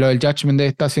 Lo del Judgment Day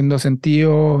está haciendo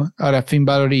sentido. Ahora Finn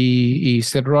Balor y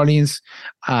Seth Rollins,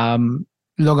 um,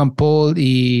 Logan Paul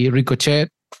y Ricochet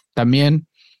también.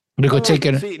 Ricochet,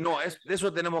 Uy, sí, no, de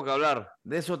eso tenemos que hablar,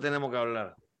 de eso tenemos que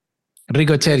hablar, de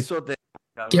Ricochet, eso tenemos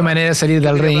que qué hablar. manera de salir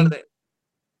Yo del quería hablar ring. de,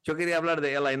 yo quería hablar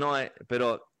de Illinois,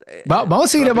 pero Vamos a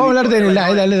seguir, vamos a hablar rapidito, de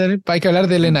LNA, Illinois. dale, dale. Hay que hablar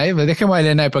de mm, LNA, dejemos a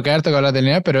LNA porque hay harto que hablar de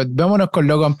LNA, pero vámonos con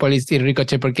Logan Paul y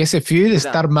Ricochet, porque ese feud está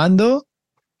Mira, armando.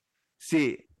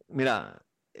 sí, mira,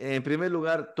 en primer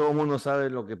lugar, todo el mundo sabe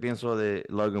lo que pienso de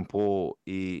Logan Paul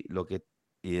y lo que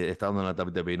y estando en la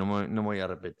WWE. No me voy a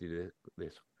repetir de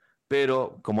eso.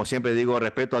 Pero, como siempre digo,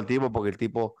 respeto al tipo porque el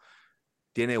tipo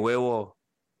tiene huevo,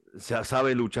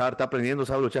 sabe luchar, está aprendiendo,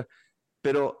 sabe luchar.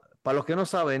 Pero para los que no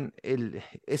saben,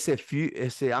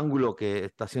 ese ángulo que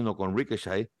está haciendo con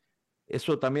Ricochet,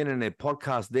 eso también en el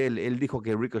podcast de él dijo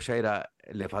que Ricochet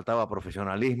le faltaba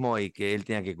profesionalismo y que él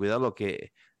tenía que cuidarlo,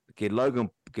 que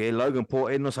Logan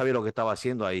Paul, él no sabía lo que estaba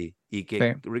haciendo ahí y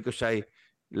que Sí, Ricochet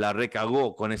la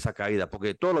recagó con esa caída,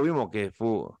 porque todo lo vimos que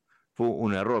fue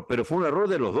un error, pero fue un error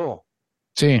de los dos.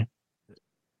 sí.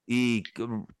 Y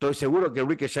estoy seguro que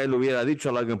Ricochet le hubiera dicho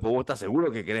a Logan Paul, ¿vos estás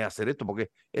seguro que querés hacer esto?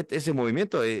 Porque ese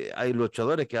movimiento, hay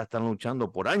luchadores que ya están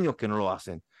luchando por años que no lo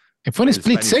hacen. Fue un El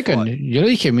split Spanish second. Fly. Yo lo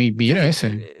dije millones de Sí,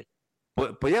 veces.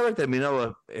 podía haber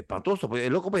terminado espantoso.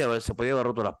 El loco se podía haber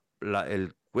roto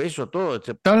el cuello, todo.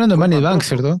 Estaba hablando de Fue Money in the Bank,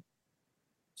 espantoso. ¿cierto?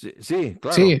 Sí, sí, Sí,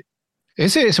 claro.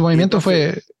 ese Y movimiento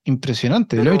entonces, fue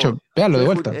impresionante. Lo he dicho, pero véalo de yo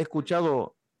vuelta. he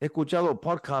escuchado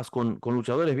podcasts con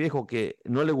luchadores viejos que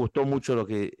no les gustó mucho lo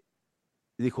que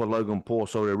dijo Logan Paul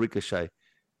sobre Ricochet.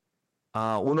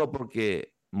 Uno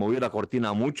porque movió la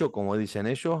cortina mucho, como dicen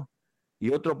ellos, y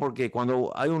otro porque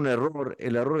cuando hay un error,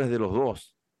 el error es de los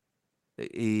dos.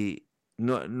 Y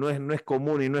no es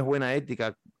común y no es buena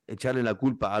ética echarle la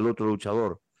culpa al otro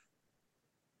luchador.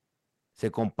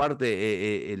 Se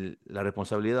comparte la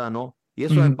responsabilidad, ¿no? Y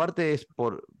eso en Mm, parte es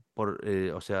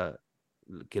o sea,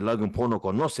 que Logan Paul no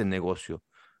conoce el negocio.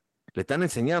 Le están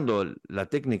enseñando la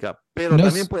técnica, pero no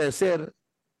es,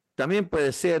 también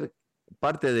puede ser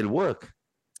parte del work.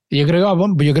 yo creo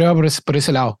que va por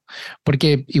ese lado.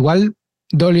 Porque igual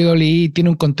WWE tiene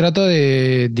un contrato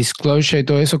de disclosure y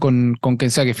todo eso con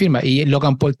quien sea que firma. Y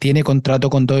Logan Paul tiene contrato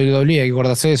con WWE, hay que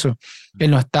acordarse de eso.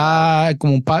 Él no Claro. está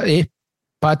como es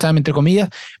part-time, entre comillas,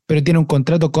 pero tiene un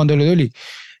contrato con WWE.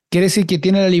 Quiere decir que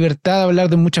tiene la libertad de hablar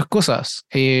de muchas cosas.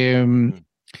 Ujú.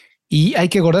 Y hay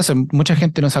que acordarse, mucha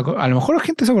gente no se a lo mejor la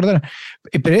gente se acordará,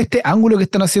 pero este ángulo que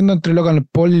están haciendo entre Logan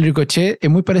Paul y Ricochet es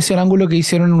muy parecido al ángulo que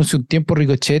hicieron hace un tiempo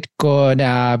Ricochet con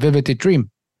Velvet Dream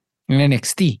en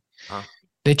NXT. Ah,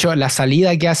 De hecho, la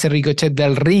salida que hace Ricochet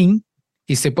del ring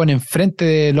y se pone enfrente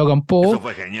de Logan eso Paul,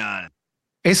 fue genial.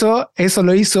 eso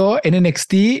lo hizo en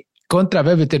NXT contra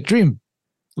Velvet Dream,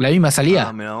 la misma Ah,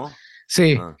 salida. mira vos.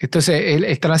 Sí, Ah, entonces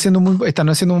están haciendo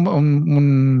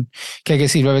que hay que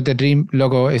decir, Velvet Dream,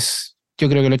 loco, es, yo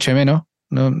creo que lo eché menos,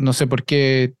 no sé por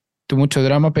qué tuvo mucho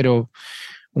drama, pero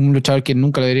un luchador que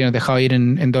nunca lo deberían dejado ir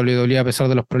en WWE a pesar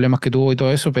de los problemas que tuvo y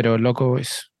todo eso, pero loco,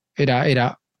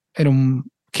 era un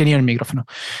genio en el micrófono.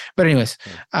 Pero anyways,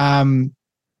 ah.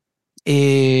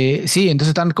 sí, entonces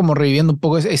están como reviviendo un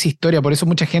poco esa historia, por eso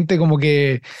mucha gente como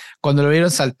que cuando lo vieron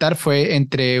saltar fue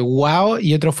entre wow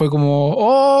y otro fue como,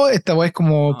 oh, esta vez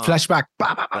como Ah, flashback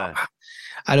pa, pa, pa, pa, eh, pa,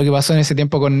 a lo que pasó en ese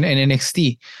tiempo en NXT.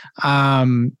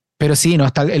 Pero sí, no,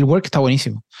 el work está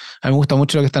buenísimo. A mí me gusta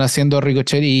mucho lo que están haciendo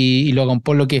Ricochet y Logan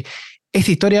Paul, lo que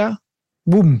esta historia,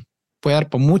 boom, puede dar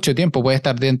por mucho tiempo, puede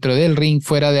estar dentro del ring,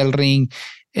 fuera del ring,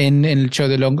 en el show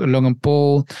de Logan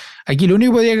Paul. Aquí lo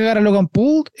único que podría cagar a Logan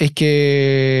Paul es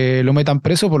que lo metan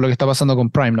preso por lo que está pasando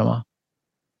con Prime nomás.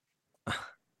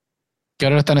 Que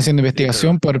ahora están haciendo sí,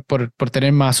 investigación pero. por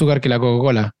tener más azúcar que la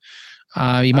Coca-Cola.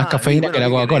 Y más Y cafeína que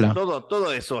bueno, la ¿qué querés? Coca-Cola.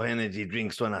 Todos esos energy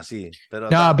drinks son así, pero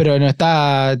No, está. pero no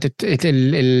está.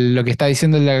 Lo que está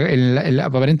diciendo,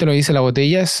 aparentemente lo que dice la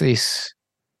botella es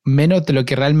menos de lo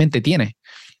que realmente tiene.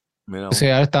 Mira O vos.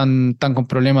 sea, ahora están con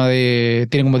problemas de.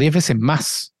 Tienen como 10 veces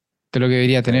más de lo que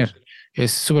debería Sí. tener.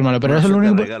 Es súper malo. Pero No, eso es yo lo te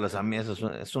único. regalo esa mierda.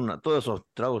 Todos esos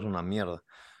tragos son una mierda.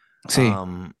 Sí.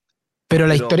 Am, Pero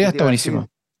la pero, historia ¿qué te está iba a buenísima.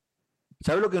 decir?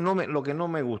 ¿Sabes lo que no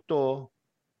me gustó?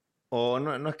 O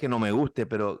no es que no me guste,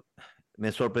 pero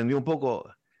me sorprendió un poco.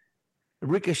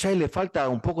 Ricochet le falta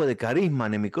un poco de carisma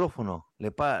en el micrófono,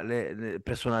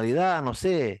 personalidad, no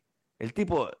sé. El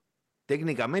tipo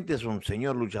técnicamente es un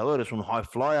señor luchador, es un high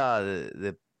flyer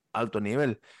de alto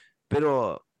nivel,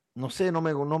 pero no sé, no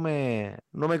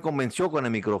me convenció con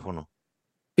el micrófono.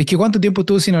 Es que ¿cuánto tiempo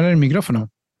estuvo sin hablar en el micrófono?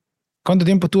 ¿Cuánto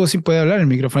tiempo estuvo sin poder hablar en el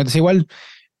micrófono? Entonces igual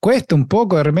cuesta un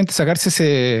poco de repente sacarse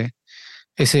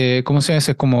 ¿cómo se llama?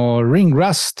 Ese como ring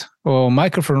rust o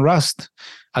microphone rust.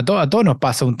 A todos nos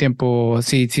pasa un tiempo,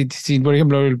 si, por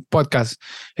ejemplo, el podcast,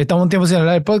 estamos un tiempo sin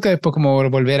hablar del podcast, después como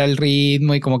volver al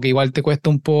ritmo y como que igual te cuesta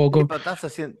un Sí, poco. pero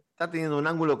estás teniendo un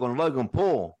ángulo con Logan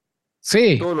Paul.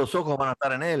 Sí, Todos los ojos van a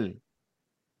estar en él.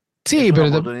 Es sí, una pero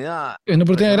oportunidad es una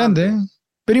oportunidad grande, ¿eh? impresionante.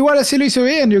 Pero igual así lo hizo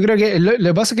bien. Yo creo que lo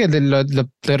que pasa es que lo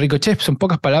de Ricochet son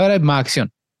pocas palabras, más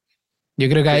acción. Yo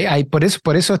creo que Sí.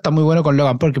 por eso está muy bueno con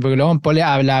Logan Paul, porque Logan Paul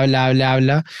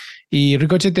habla, y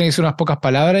Ricochet tiene que ser unas pocas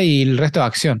palabras y el resto es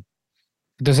acción.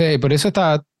 Entonces, por eso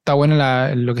está bueno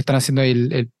lo que están haciendo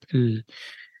ahí,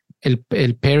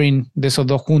 el pairing de esos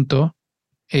dos juntos,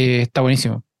 está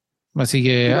buenísimo. Así Y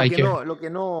que hay que... lo que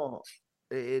no,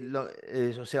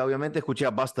 o sea, obviamente escuché a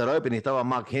Buster Open y estaba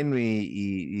Mark Henry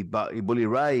y Bully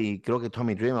Ray y creo que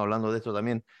Tommy Dream hablando de esto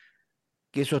también,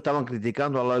 que eso estaban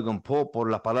criticando a Logan Paul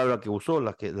por las palabras que usó,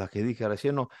 las que dije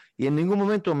recién, ¿no? Y en ningún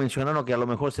momento mencionaron que a lo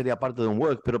mejor sería parte de un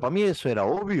work, pero para mí eso era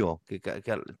obvio, que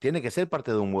tiene que ser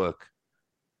parte de un work.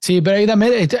 Sí, pero ahí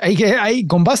también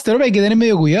con Buster hay que tener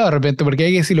medio cuidado de repente, porque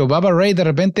hay que decirlo, Baba Ray de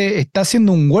repente está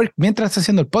haciendo un work mientras está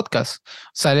haciendo el podcast, o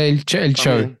sea, el show.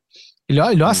 También. Y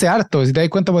lo hace Mm, harto, si te das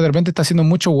cuenta, porque de repente está haciendo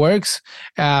muchos works,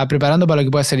 preparando para lo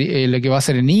que puede ser, lo que va a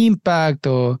ser en Impact,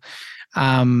 o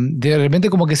de repente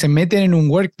como que se meten en un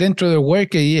work dentro del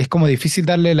work y es como difícil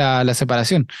darle la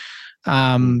separación.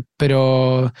 mm,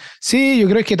 Pero sí, yo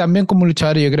creo que también como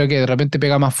luchador, yo creo que de repente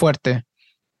pega más fuerte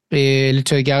el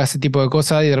hecho de que haga ese tipo de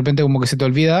cosas y de repente como que se te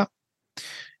olvida.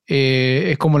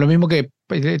 Es como lo mismo que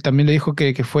también le dijo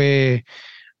que fue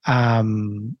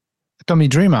Tommy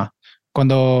Dreamer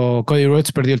cuando Cody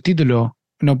Rhodes perdió el título,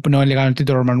 no le ganó el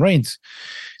título a Roman Reigns.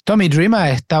 Tommy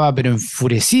Dreamer mm. estaba pero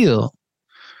enfurecido.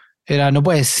 Era, no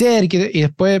puede ser. Y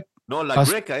después No, la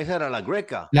pasó Greca, esa era la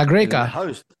Greca, la el Greca.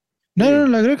 host. No,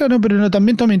 Sí, la Greca no, pero no,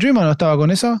 también Tommy Dreamer no estaba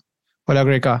con esa. ¿O la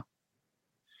Greca?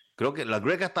 creo que la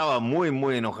Greca estaba muy,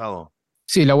 muy enojado.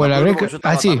 Sí, Me la acuerdo Greca. porque yo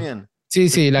Ah, estaba sí. también. Sí,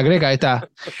 sí, la Greca, ahí está.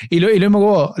 Y lo mismo que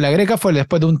vos, la Greca fue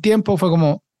después de un tiempo, fue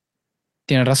como,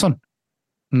 tiene razón,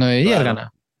 no debería haber Claro.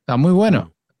 ganado. Está muy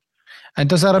bueno. Mm,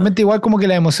 Entonces, de ah, repente, igual como que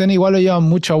la emoción igual lo llevan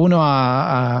mucho a uno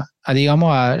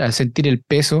digamos, a sentir el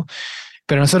peso.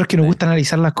 Pero a nosotros que nos sí. gusta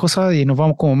analizar las cosas y nos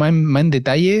vamos como más en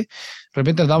detalle, de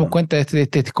repente nos damos Mm, cuenta de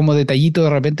este como detallito de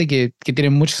repente que tiene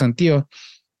mucho sentido.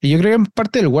 Y yo creo que es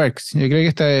parte del works. Yo creo que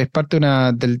esta es parte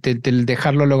del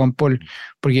dejarlo a Logan Paul.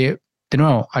 Porque, de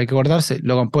nuevo, hay que acordarse,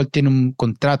 Logan Paul tiene un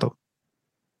contrato.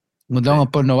 sí. Logan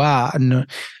Paul no va.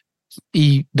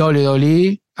 Y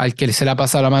WWE, al que se le ha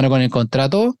pasado la mano con el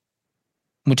contrato,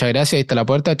 muchas gracias, ahí está la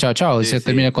puerta, chao, chao, y Sí, se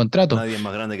termina el sí. contrato. Nadie es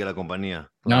más grande que la compañía,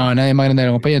 No, claro. nadie más grande de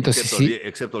la compañía, entonces sí,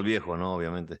 Excepto el viejo, ¿no?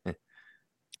 Obviamente.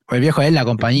 el viejo es la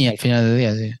compañía al final del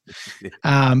día, sí. Sí,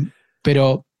 Ah,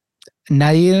 pero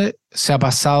nadie se ha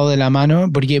pasado de la mano,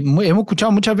 porque hemos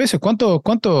escuchado muchas veces cuántos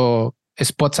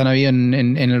spots han habido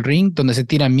en el ring donde se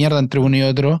tiran mierda entre uno y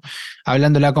otro,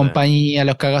 hablando de la sí, compañía,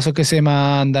 los cagazos que se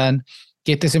mandan,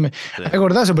 que este se me... sí, Hay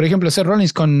acordarse, por ejemplo, Seth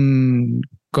Rollins con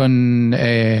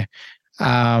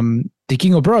The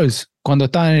King of Bros, cuando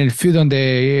estaban en el feud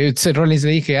donde Seth Rollins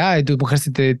le dije, ah, tu mujer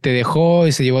te dejó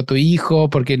y se llevó a tu hijo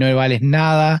porque no le vales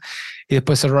nada, y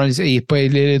después Seth Rollins, y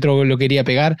después el otro lo quería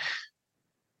pegar.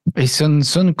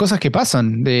 Son cosas que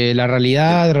pasan, de la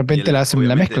realidad de repente la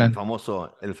obviamente mezclan.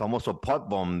 el famoso pot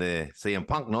bomb de CM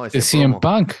Punk, ¿no? El Ese CM promo.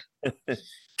 Punk,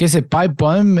 que ese pipe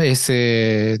bomb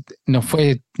no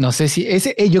fue, no sé si,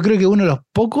 yo creo que uno de los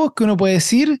pocos que uno puede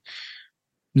decir,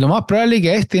 lo más probable es que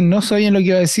a este no sabían lo que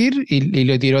iba a decir y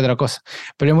lo tiró otra cosa.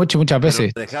 Pero muchas Pero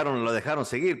veces lo dejaron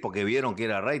seguir porque vieron que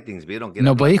era ratings, vieron que era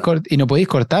no podéis, plata. y no podéis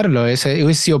cortarlo,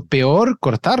 hubiese sido peor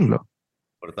cortarlo.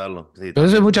 Cortarlo, sí, Pero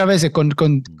eso es también. muchas veces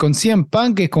con CM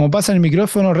Punk, es como pasa en el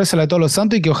micrófono, rézale a todos los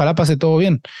santos y que ojalá pase todo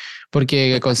bien.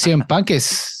 Porque con CM Punk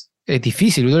es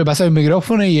difícil, tú le pasas el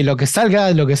micrófono y lo que salga,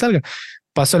 lo que salga.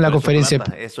 Pasó en la Pero eso es conferencia,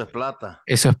 plata, eso es plata.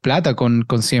 eso es plata con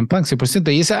CM Punk,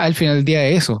 100%. Y esa al final del día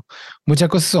es eso. Muchas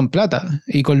cosas son plata.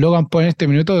 Y con Logan Paul en este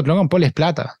minuto, Logan Paul es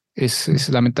plata. Sí,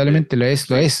 Lamentablemente lo es,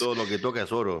 lo sí, es. todo lo que toca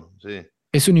es oro, sí.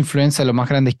 Es una influencia de los más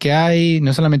grandes que hay,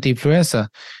 no solamente influenza,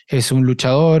 es un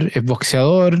luchador, es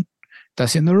boxeador, está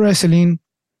haciendo wrestling,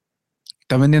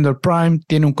 está vendiendo el Prime,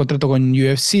 tiene un contrato con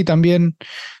UFC también. O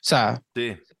sea,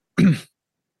 Sí,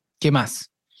 ¿qué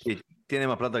más? sí, tiene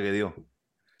más plata que Dios.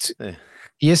 Sí. Sí.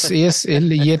 Y es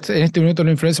en este minuto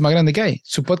la influencia más grande que hay.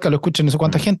 Su podcast lo escucha no sé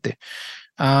cuánta Mm, gente.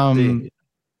 sí,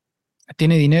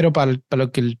 Tiene dinero para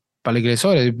lo que le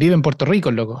sobra. Vive en Puerto Rico,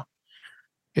 el loco.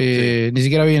 Sí, Ni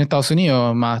siquiera vive en Estados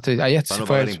Unidos, más allá para se no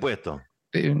fue. pagar impuestos.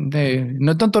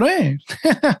 No tanto no es.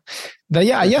 De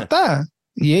allá está.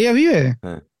 Y ella vive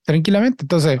tranquilamente.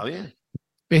 Entonces,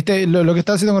 ¿Está bien? lo que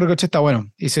está haciendo con Ricochet está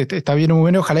bueno. Y está bien muy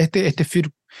bueno. Ojalá este feud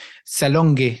se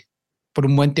alongue por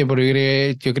un buen tiempo.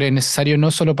 Porque yo creo que es necesario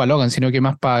no solo para Logan, sino que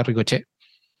más para Ricochet.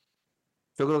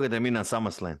 Yo creo que termina en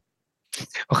SummerSlam.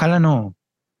 Ojalá no.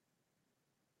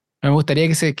 Me gustaría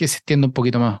que se extienda un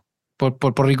poquito más.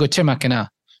 Por Ricochet más que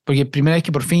nada. Porque primera vez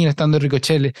que por fin estando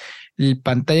Ricochet, el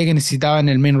pantalla que necesitaba en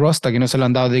el main roster, que no se lo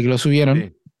han dado desde que lo subieron.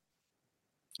 Sí.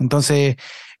 Entonces,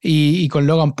 y con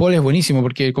Logan Paul es buenísimo,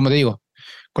 porque como te digo,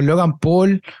 con Logan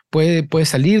Paul puede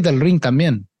salir del ring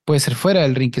también. Puede ser fuera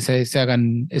del ring que se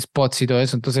hagan spots y todo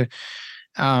eso. Entonces,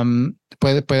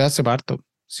 puede darse parto.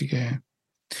 Así que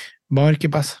vamos a ver qué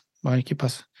pasa. Vamos a ver qué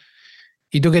pasa.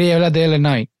 Y tú querías hablar de LA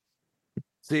Knight.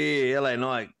 Sí,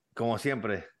 Illinois, como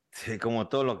siempre, sí, como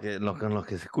todos los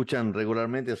que se escuchan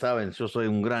regularmente saben, yo soy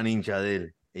un gran hincha de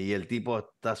él. Y el tipo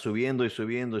está subiendo y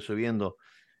subiendo y subiendo.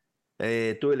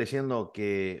 Estuve leyendo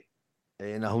que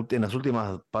en las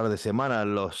últimas par de semanas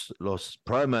los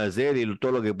programas de él y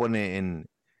todo lo que pone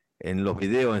en los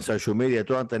videos, en social media,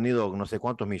 todo han tenido no sé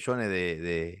cuántos millones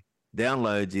de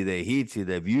downloads y de hits y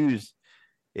de views.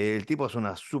 El tipo es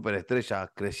una superestrella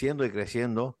creciendo y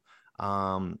creciendo.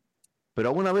 Am, pero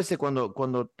algunas veces cuando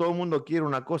todo el mundo quiere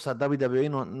una cosa, WWE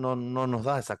no nos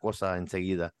da esa cosa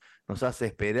enseguida. Nos hace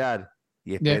esperar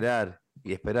y Ya, esperar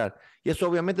y esperar. Y eso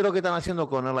obviamente es lo que están haciendo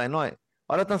con Illinois.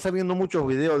 Ahora están saliendo muchos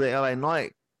videos de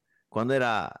Illinois cuando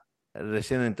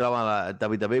recién entraba a la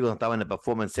WWE, cuando estaba en el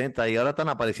Performance Center, y ahora están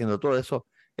apareciendo todo eso.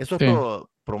 Eso es sí, todo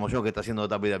promoción que está haciendo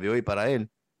WWE para él.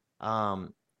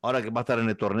 Am, ahora que va a estar en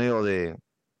el torneo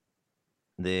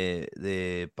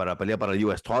para pelear para el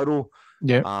US Title.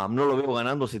 ya. No lo veo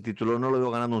ganando ese título, no lo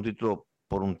veo ganando un título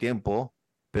por un tiempo,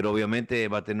 pero obviamente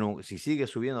va a tener, si sigue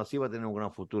subiendo así, va a tener un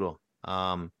gran futuro.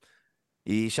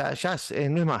 Y ya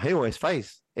no es más heel, es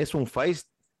face. Es un face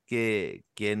que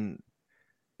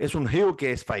es un heel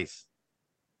que es face.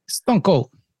 Stone Cold.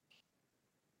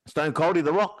 Stone Cold y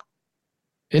The Rock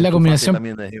Es es la tu face combinación,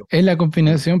 también de heel. es la Mm,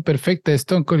 combinación perfecta de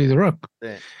Stone Cold y The Rock. sí.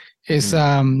 Es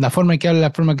Mm, la forma en que habla,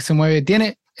 la forma en que se mueve.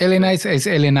 Tiene sí. LNI es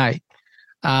LNI.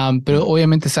 Pero Mm.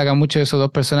 obviamente saca mucho de esos dos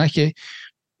personajes.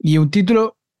 Y un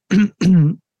título,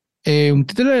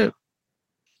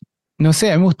 no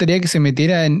sé, a mí me gustaría que se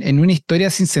metiera en una historia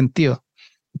sin sentido.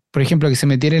 Por ejemplo, que se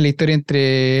metiera en la historia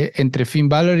entre Finn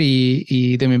Balor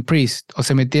y Damien Priest. O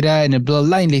se metiera en el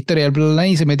Bloodline, la historia del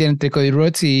Bloodline, y se metiera entre Cody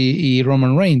Rhodes y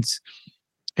Roman Reigns.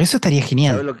 Eso estaría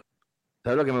genial. ¿Sabes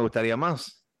sabes lo que me gustaría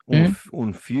más? ¿Eh?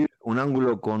 Un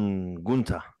ángulo con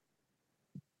Gunther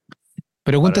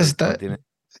Pero para Gunther el continente.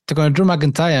 está con el Drew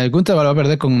McIntyre. Gunther va a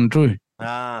perder con Drew.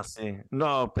 Sí.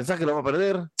 No, ¿pensás que lo va a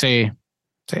perder? Sí,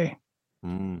 sí.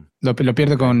 Mm, Lo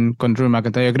pierde ok. con Drew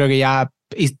McIntyre. Yo creo que ya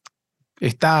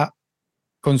está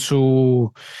con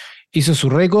hizo su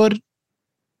récord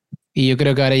y yo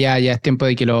creo que ahora ya es tiempo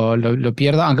de que lo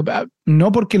pierda, aunque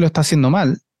no porque lo está haciendo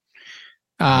mal,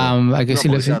 Sí. hay que No,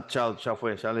 decirlo porque así. ya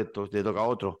fue, le toca a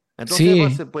otro.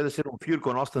 Entonces Sí, puede ser un feud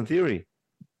con Austin Theory.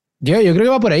 yo creo que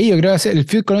va por ahí, yo creo que el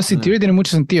feud con Austin Mm, Theory tiene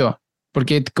mucho sentido,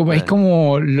 porque es sí.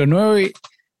 como lo nuevo,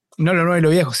 no lo nuevo y lo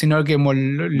viejo, sino que como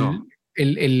No.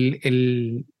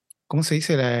 ¿cómo se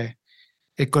dice?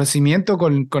 El conocimiento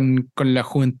con la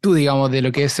juventud, digamos, de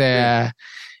lo que es,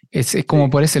 Sí, es como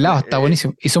sí. por ese lado, está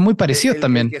buenísimo. Y son muy parecidos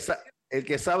también. El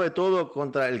que sabe todo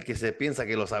contra el que se piensa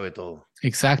que lo sabe todo.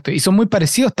 Exacto, y son muy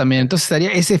parecidos también, Sí, entonces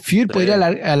ese feud sí. podría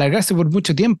alargarse por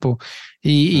mucho tiempo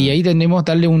y Mm, ahí tenemos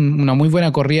darle una muy buena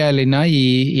corrida a LeNay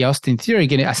y a Austin Theory,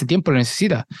 que hace tiempo lo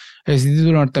necesita. El título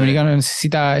sí, norteamericano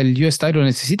necesita, el US Title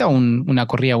necesita una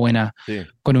corrida buena, sí.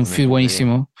 con un Una feud defensa,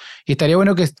 buenísimo. Y estaría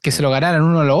bueno que se sí. lo ganaran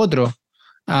uno a lo otro,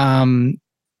 Am,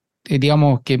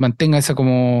 digamos, que mantenga esa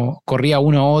como corrida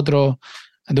uno a otro,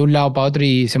 de un lado para otro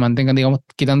y se mantengan, digamos,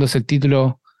 quitándose el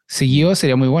título Mm. seguido,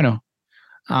 sería muy bueno.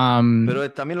 Am, Pero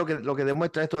también lo que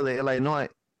demuestra esto de Illinois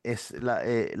es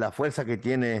la fuerza que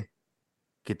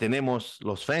tenemos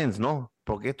los fans, ¿no?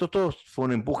 Porque esto todo fue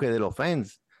un empuje de los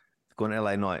fans con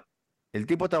Illinois. El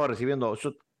tipo estaba recibiendo,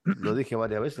 yo lo dije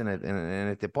varias veces en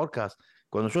este podcast,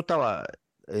 cuando yo estaba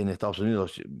en Estados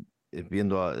Unidos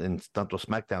viendo en tanto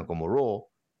SmackDown como Raw,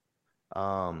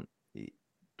 y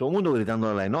todo el mundo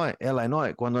gritando Illinois,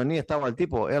 Illinois. Cuando ni estaba el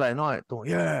tipo, Illinois, todo,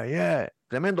 yeah, yeah,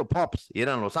 tremendo pops. Y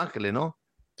eran Los Ángeles, ¿no?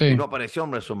 Y sí. no apareció en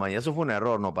WrestleMania. Eso fue un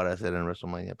error no aparecer en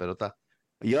WrestleMania, pero está.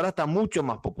 Y ahora está mucho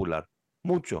más popular,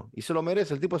 mucho. Y se lo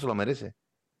merece, el tipo se lo merece.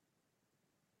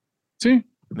 Sí.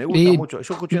 Me gusta Y mucho.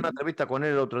 Yo escuché una entrevista con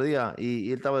él el otro día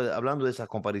y él estaba hablando de esas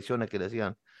comparaciones que le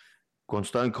hacían. con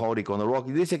Stone Cold y con The Rock.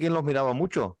 Y dice que él los miraba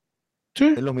mucho.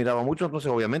 Sí. Él los miraba mucho,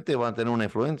 entonces obviamente van a tener una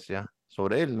influencia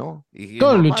sobre él, ¿no? Y es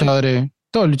normal.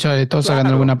 Todos los luchadores, todos sacan de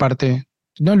alguna Claro. parte.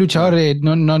 No luchadores,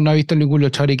 no ha visto ningún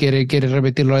luchador y quiere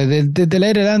repetirlo. Desde la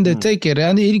era del Mm,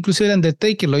 Undertaker, inclusive el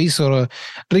Undertaker lo hizo,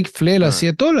 Ric Flair lo mm,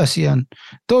 hacía, todos lo hacían.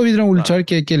 Todos vieron un claro. luchador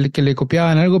que le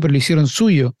copiaban algo, pero lo hicieron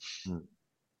suyo. Mm.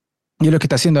 Y es lo que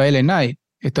está haciendo LA Knight.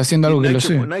 Está haciendo Y algo que lo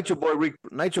sé.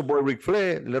 Nacho Boy Ric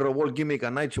Flair le robó el gimmick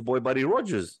a Nacho Boy Buddy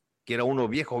Rogers, que era uno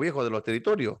viejo, viejo de los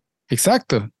territorios.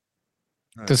 Exacto.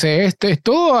 Ah, Entonces, esto es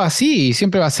todo así y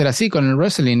siempre va a ser así con el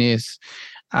wrestling.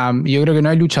 Yo creo que no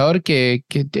hay luchador que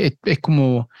es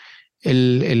como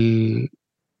el, el,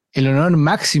 el honor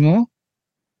máximo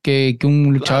que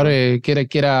un luchador claro.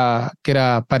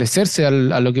 quiera parecerse a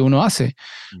lo que uno hace,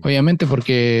 Mm. obviamente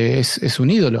porque es un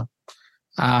ídolo.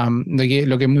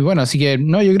 Lo que es muy bueno. Así que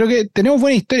no, yo creo que tenemos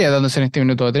buena historia dándose en este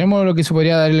minuto. Tenemos lo que se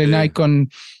podría dar el Night Sí. con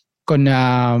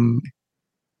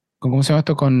 ¿cómo se llama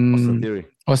esto? Austin Con Theory.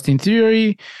 Austin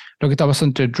Theory, lo que está pasando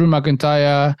entre Drew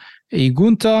McIntyre y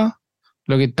Gunther,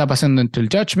 lo que está pasando entre el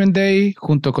Judgment Day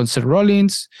junto con Seth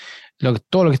Rollins,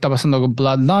 todo lo que está pasando con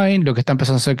Bloodline, lo que está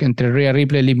empezando a hacer entre Rhea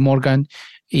Ripley, Liv Morgan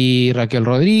y Raquel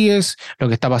Rodríguez, lo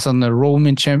que está pasando en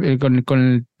el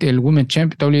con el Women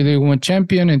Champion, WWE Women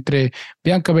Champion entre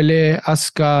Bianca Belair,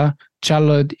 Asuka,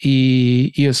 Charlotte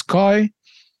y Io Sky,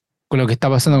 con lo que está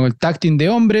pasando con el tag team de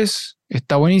hombres,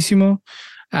 está buenísimo.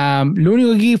 Lo único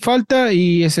que aquí falta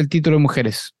y es el título de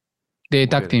mujeres de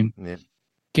tag Mujeres. team, Bien.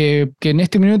 que en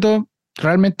este minuto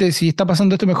realmente si está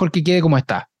pasando esto mejor que quede como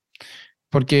está,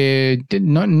 porque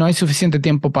no hay suficiente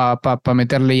tiempo para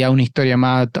meterle ya una historia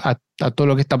más a todo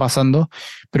lo que está pasando,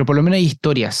 pero por lo menos hay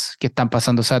historias que están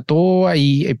pasando, o sea, todo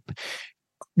ahí.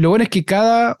 Lo bueno es que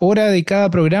cada hora de cada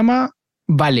programa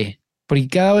vale, porque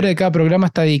cada hora de Sí. cada programa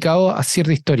está dedicado a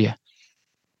cierta historia.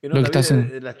 Y no Lo que está sabía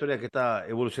haciendo. de la historia que está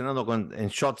evolucionando en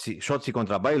Shotzi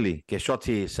contra Bailey, que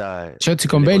Shotzi Shotzi que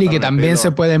con le Bailey, que cortaron el también se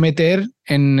pelo. puede meter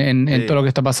en todo Sí. lo que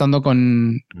está pasando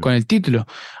con Mm, el título.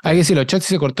 Hay que sí. decirlo, Shotzi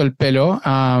se cortó el pelo.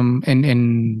 La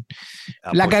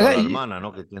Apoyo a caga, la hermana,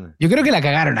 ¿no? Que tiene. yo creo que la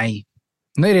cagaron ahí.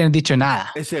 No habrían dicho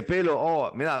nada. Ese pelo,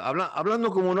 oh, mira,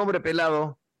 hablando como un hombre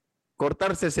pelado,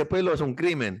 cortarse ese pelo es un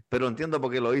crimen, pero entiendo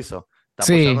por qué lo hizo. Está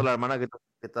apoyando a Sí, la hermana que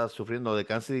está sufriendo de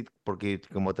cáncer porque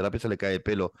como terapia se le cae el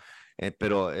pelo.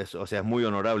 Pero es, o sea, es muy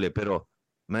honorable, pero,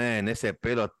 man, ese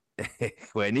pelo es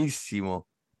buenísimo.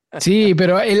 sí,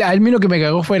 pero a mí lo que me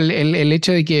cagó fue el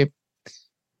hecho de que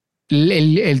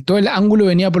todo el ángulo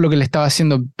venía por lo que le estaba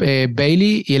haciendo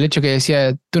Bailey y el hecho que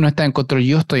decía, tú no estás en control,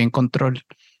 yo estoy en control.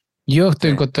 Yo Sí, estoy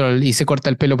en control y se corta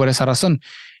el pelo por esa razón.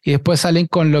 Y después salen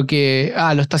con lo que,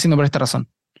 lo está haciendo por esta razón.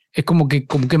 Es como que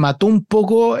mató un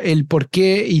poco el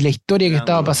porqué y la historia el que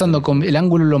estaba ángulo, sí, pasando con el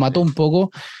ángulo lo mató sí, un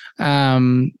poco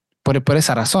por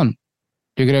esa razón.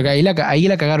 Yo creo que sí. ahí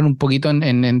la cagaron un poquito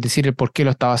en decir el por qué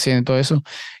lo estaba haciendo y todo eso,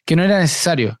 que no era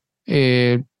necesario.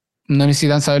 No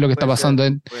necesitan saber lo que está Puede pasando.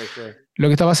 ser, puede ser. Lo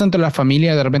que está pasando en la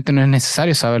familia de repente no es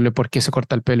necesario saberle por qué se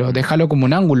corta el pelo. Mm, Déjalo como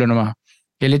un ángulo nomás.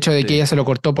 El hecho de que sí, ella se lo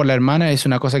cortó por la hermana es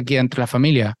una cosa que queda entre la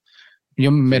familia.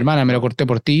 Yo, mi sí, hermana, me lo no, corté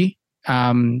por ti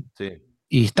sí,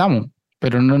 y estamos.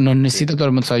 Pero no sí. necesita todo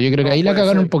el mundo saber. Yo creo que ahí No, la puede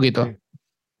cagaron un ser, poquito. sí.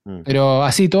 Mm, Pero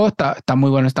así todo está muy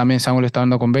bueno también. Samuel está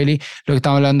hablando con Bailey. Lo que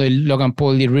estamos hablando de Logan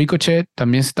Paul y Ricochet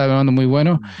también se está hablando muy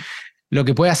bueno. mm. Lo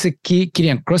que puede hacer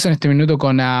Kyrian Cross en este minuto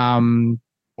con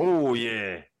Oh,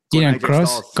 yeah, con Kyrian AJ Cross,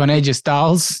 Styles. con AJ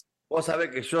Styles. Vos sabés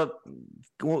que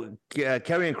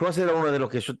Karrion Cross era uno de los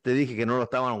que yo te dije que no lo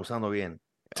estaban usando bien.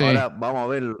 Sí, Ahora vamos a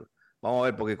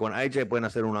ver, porque con AJ pueden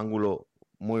hacer un ángulo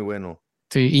muy bueno.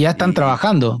 sí. Y ya están Y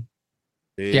trabajando.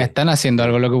 Ya sí, están haciendo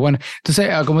algo, sí, lo que bueno. Entonces,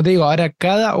 como te digo, ahora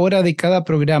cada hora de cada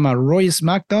programa Roy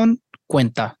SmackDown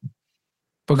cuenta.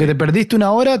 Porque te sí, perdiste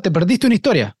una hora, te perdiste una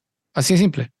historia. Así de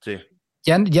simple. sí,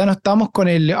 Ya no estamos con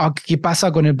 ¿qué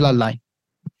pasa con el Bloodline?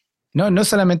 No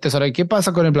solamente eso, ahora, ¿qué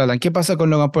pasa con el Bloodline? ¿Qué pasa con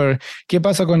Logan Paul? ¿Qué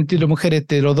pasa con el título de mujeres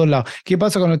de los dos lados? ¿Qué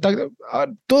pasa con el tag?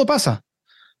 Todo pasa.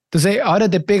 Entonces, ahora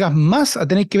te pegas más a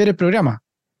tener que ver el programa.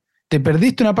 Te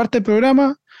perdiste una parte del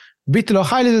programa, viste los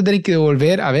highlights, de tener que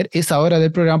devolver a ver esa hora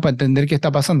del programa para entender qué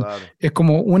está pasando. claro. Es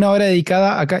como una hora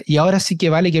dedicada acá y ahora sí que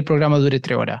vale que el programa dure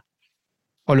 3 horas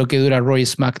o lo que dura Roy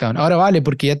SmackDown. Ahora vale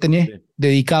porque ya tenés Sí,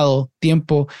 dedicado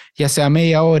tiempo, ya sea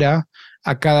media hora,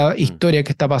 a cada mm, historia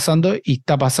que está pasando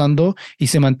y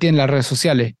se mantiene en las redes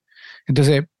sociales.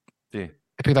 Entonces, sí.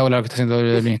 espectacular lo que está haciendo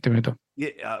WWE en Es- este minuto.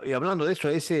 y hablando de eso,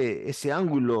 ese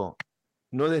ángulo,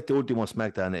 no de este último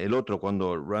SmackDown, el otro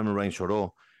cuando Roman Reigns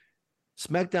lloró.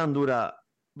 SmackDown dura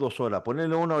 2 horas.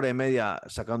 Ponerle 1 hora y media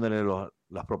sacándole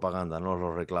las propagandas, no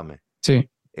los reclames. Sí,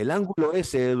 El ángulo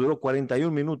ese duró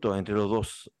 41 minutos entre los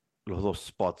dos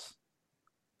spots.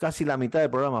 casi la mitad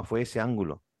del programa fue ese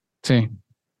ángulo. Sí.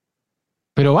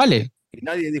 Pero vale. Y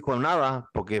nadie dijo nada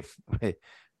porque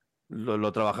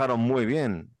lo trabajaron muy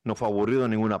bien. No fue aburrido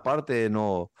en ninguna parte,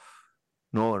 no,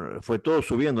 fue todo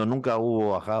subiendo, nunca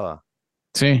hubo bajada.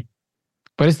 Sí.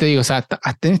 Por eso te digo, o sea,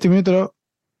 hasta en este minuto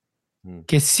Mm.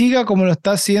 que siga como lo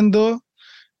está haciendo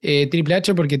Triple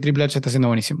H, porque Triple H está haciendo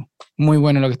buenísimo. Muy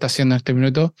bueno lo que está haciendo en este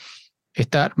minuto.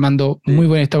 Está armando muy Sí,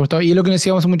 buen estado. Y es lo que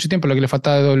necesitábamos hace mucho tiempo, lo que le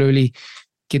faltaba de WWE.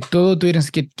 Que todo tuvieran,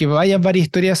 que vayan varias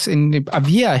historias.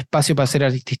 Había espacio para hacer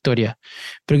esta historia,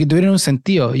 pero que tuvieran un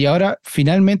sentido. Y ahora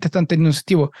finalmente están teniendo un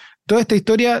sentido. Toda esta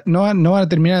historia no van a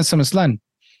terminar en SummerSlam.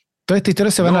 Toda esta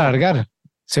historia se van a no, alargar.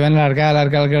 Se van a alargar,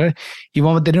 alargar, alargar. Y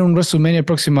vamos a tener un WrestleMania el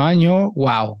próximo año.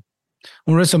 ¡Wow!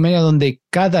 Un WrestleMania donde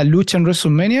cada lucha en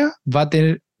WrestleMania va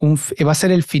a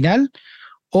ser el final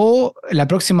o la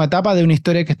próxima etapa de una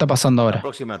historia que está pasando la ahora.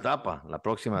 próxima etapa, la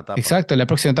próxima etapa. Exacto, la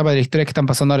próxima etapa de la historia que están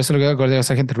pasando ahora. Eso es lo que va a acordar a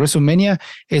esa gente. WrestleMania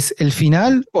es el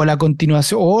final o la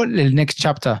continuación o el next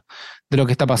chapter de lo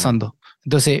que está Mm. pasando.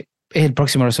 Entonces, es el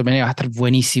próximo WrestleMania, va a estar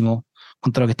buenísimo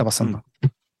con todo lo que está Mm. pasando.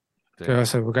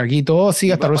 Sí. Porque aquí todo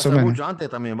sigue Y hasta va a pasar WrestleMania. mucho antes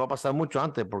también, va a pasar mucho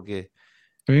antes porque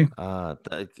 ¿Sí? ah,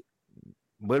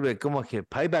 vuelve, ¿cómo es que?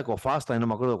 Payback o Fastlane, no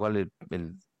me acuerdo cuál es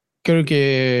Creo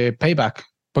que Payback,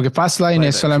 porque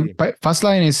Payback, sí.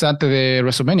 Fastlane es antes de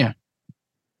WrestleMania.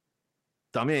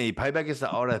 También, y Payback es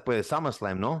ahora después de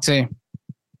SummerSlam, ¿no? Sí, Sí,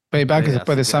 Payback es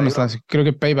después así de que ahí SummerSlam. va. Creo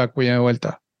que Payback viene de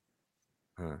vuelta.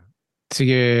 Ah, Así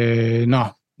que,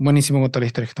 no, buenísimo con todas las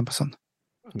historias que están pasando.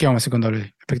 ¿Qué mm, vamos a hacer con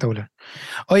WWE? Espectacular.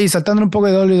 Oye, saltando un poco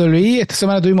de WWE, esta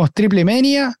semana tuvimos Triple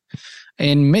Mania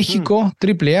en mm. México,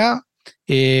 Triple A.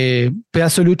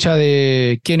 Pedazo de lucha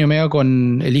de Kenny Omega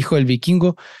con el hijo del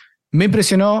vikingo. Me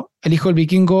impresionó, el hijo del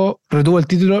vikingo retuvo el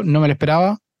título, no me lo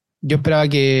esperaba. Yo esperaba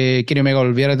que Kenny Omega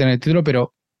volviera a tener el título,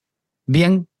 pero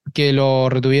bien que lo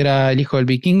retuviera el hijo del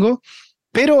vikingo.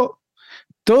 Pero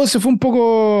todo se fue un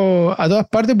poco a todas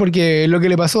partes porque lo que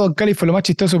le pasó a Don Callis fue lo más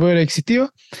chistoso que puede haber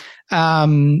existido.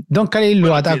 Don Callis lo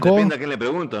Bueno, sí, atacó. depende a quién le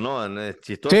pregunto, ¿no? ¿Es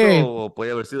chistoso Sí, o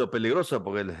podría haber sido peligroso?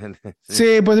 Porque sí.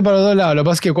 sí, puede ser para los dos lados. Lo que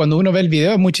pasa es que cuando uno ve el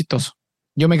video es muy chistoso.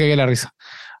 Yo me cagué la risa.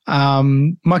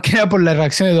 Más que nada por la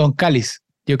reacción de Don Callis,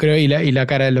 yo creo, y la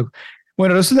cara del loco.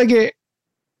 Bueno, resulta que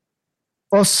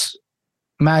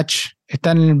post-match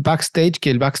está en el backstage,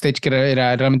 que el backstage que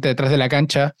era realmente detrás de la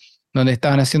cancha, donde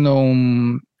estaban haciendo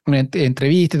una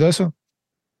entrevista y todo eso.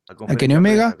 La A Kenny conferencia de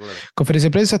Omega, prensa, claro. conferencia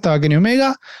de prensa, estaba Kenny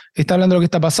Omega, está hablando de lo que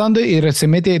está pasando y se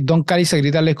mete Don Callis a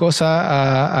gritarle cosas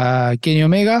a Kenny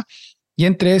Omega y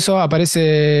entre eso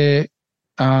aparece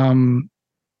se me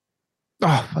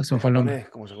El fue el nombre. japonés,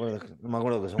 ¿cómo se acuerda? No me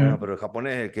acuerdo que se Eh, llama, pero el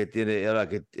japonés es el que tiene, ahora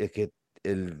que es que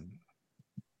el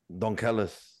Don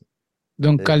Callis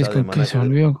Don Callis, está de ¿con qué se me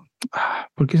manager. olvidó?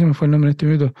 ¿Por qué se me fue el nombre en este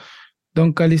minuto?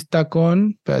 Don Callis está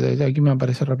con. Espérate, aquí me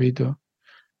aparece rapidito.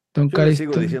 Don Yo le Callis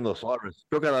sigo está. diciendo Suárez.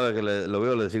 Yo cada vez que lo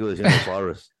veo le sigo diciendo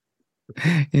Suárez.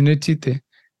 Y no es chiste.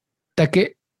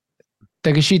 Take,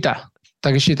 Takeshita.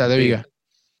 Takeshita de Sí. Viga.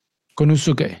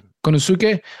 Konosuke.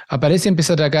 Konosuke aparece y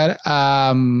empieza a atacar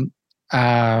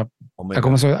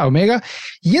Omega. a Omega.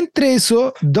 Y entre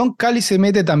eso, Don Callis se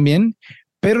mete también.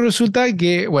 Pero resulta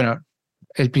que, bueno,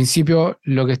 el principio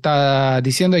lo que está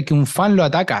diciendo es que un fan lo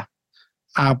ataca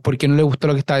porque no le gustó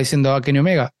lo que estaba diciendo a Kenny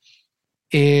Omega.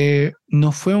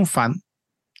 No fue un fan,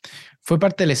 fue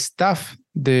parte del staff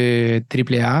de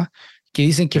AAA que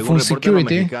dicen que fue Según un reporteros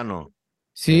security, mexicanos.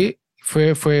 Sí.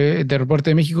 ¿sí? Fue de reporte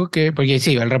de México, porque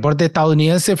sí, el reporte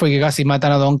estadounidense fue que casi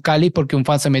matan a Don Callis porque un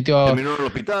fan se metió, Terminó en el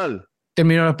hospital.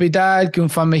 terminó en el hospital, que un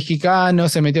fan mexicano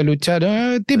se metió a luchar,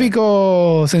 Sí.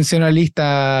 típico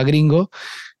sensacionalista gringo,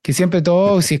 que siempre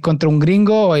todo, si es contra un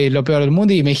gringo, es lo peor del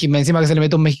mundo, y encima que se le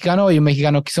mete un mexicano y un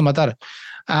mexicano quiso matar.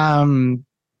 Um,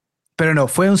 pero no,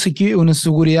 fue una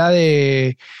seguridad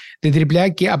de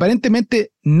AAA que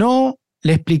aparentemente no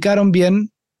le explicaron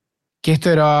bien que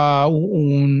esto era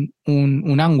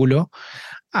un ángulo.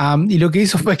 Y lo que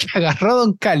hizo fue que agarró a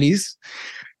Don Callis,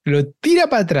 lo tira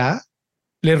para atrás,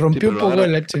 le Sí, rompió pero un lo poco agarra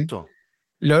el H. perfecto.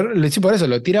 Sí, por eso,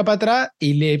 lo tira para atrás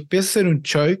y le empieza a hacer un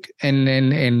choke en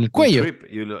el Un cuello. trip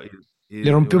Le y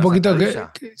rompió un una poquito,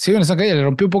 zancadilla. sí, una zancadilla, le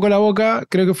rompió un poco la boca,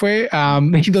 creo que fue a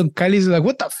Don Callis, like,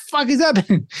 what the fuck is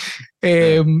happening?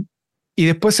 Sí. Y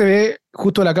después se ve,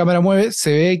 justo la cámara mueve,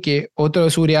 se ve que otro de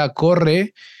seguridad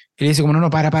corre y le dice como, no, no,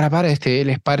 para, él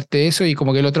es parte de eso y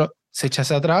como que el otro se echa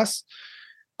hacia atrás,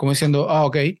 como diciendo,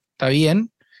 ok, está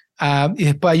bien. Y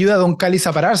después ayuda a Don Callis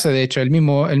a pararse, de hecho, el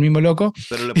mismo loco.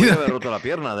 Pero le Y podía haber roto la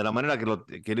pierna, de la manera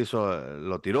que él hizo,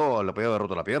 lo tiró, le podía haber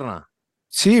roto la pierna.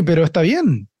 sí, pero está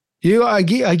bien. Y digo,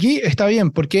 aquí está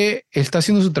bien, porque él está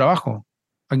haciendo su trabajo.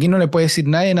 Aquí no le puede decir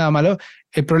nadie nada malo.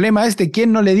 El problema es de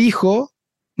quién no le dijo,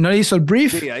 no le hizo el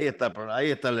brief, Sí, ahí está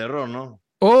el error, ¿no?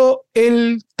 o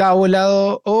él estaba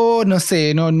volado, o no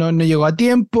sé, no llegó a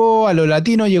tiempo, a lo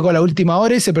latino llegó a la última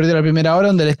hora y se perdió la primera hora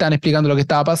donde le estaban explicando lo que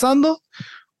estaba pasando,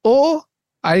 o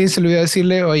alguien se le olvidó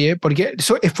decirle, oye, porque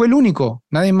fue el único,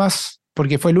 nadie más,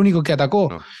 porque fue el único que atacó.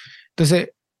 No.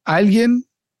 Entonces, alguien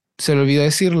se le olvidó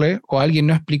decirle, o alguien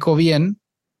no explicó bien,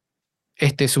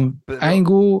 este es un Pero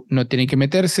Aingu, no tiene que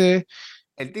meterse,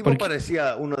 el tipo porque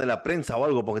parecía uno de la prensa o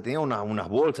algo, porque tenía unas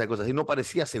bolsas y cosas así, no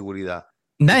parecía seguridad.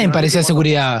 Y nadie generalmente parecía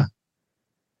seguridad.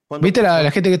 ¿Viste la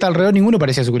gente que está alrededor? Ninguno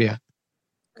parecía seguridad.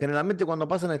 generalmente cuando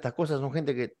pasan estas cosas son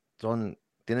gente que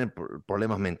tienen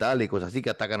problemas mentales y cosas así que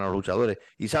atacan a los luchadores.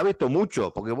 Y se ha visto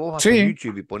mucho, porque vos vas en Sí,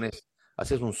 YouTube y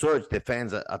haces un search de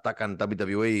fans atacan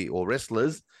WWE o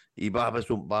wrestlers y vas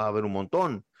a ver un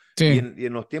montón. sí, Y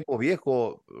en los tiempos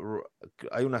viejos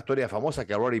hay una historia famosa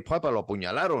que a Roddy Piper lo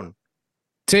apuñalaron,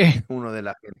 sí. uno de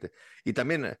la gente. Y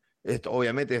también,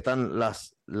 obviamente, están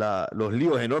los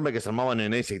líos enormes que se armaban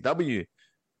en ACW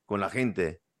con la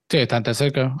gente. Sí, están tan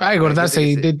cerca. Hay que Porque hay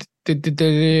gente acordarse que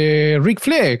de Ric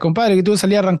Flair, compadre, que tuvo que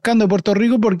salir arrancando de Puerto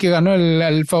Rico porque ganó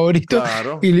el favorito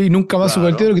claro, y nunca más supo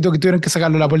el título, claro. que tuvieron que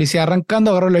sacarlo la policía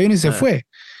arrancando, agarró el avión y se Eh, fue.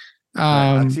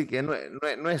 Ah, Así que no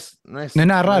es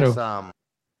nada raro.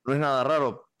 no es nada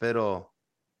raro, pero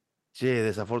che,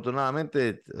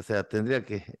 desafortunadamente, o sea, tendría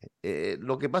que.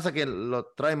 Lo que pasa es que lo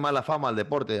trae mala fama al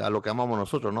deporte, a lo que amamos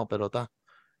nosotros, ¿no? Pero está.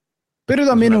 Pero Es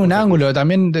también una un cosa que ángulo,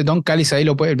 también de Don Callis ahí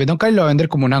lo puede. Don Callis lo va a vender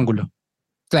como un ángulo.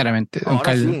 Claramente, Don ahora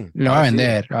Callis sí, lo va a ahora sí.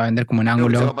 vender, lo va a vender como un Creo que se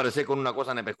va a ángulo. aparecer con una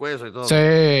cosa en el pescuezo y todo, Sí, como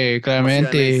hacía en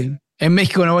claramente. En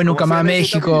México no voy como nunca hacía más a en ACW.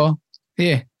 México.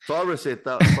 Sí,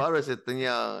 Suárez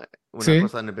tenía una sí.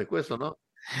 cosa en el pescuezo, ¿no?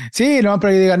 Sí, lo más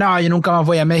probable que diga, no, yo nunca más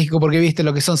voy a México porque viste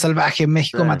lo que son salvajes, en Sí,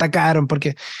 México me atacaron,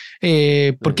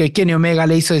 sí, porque Kenny Omega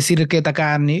le hizo decir que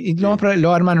atacaran, y lo más sí. probable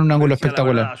lo arman en un Yo ángulo decía la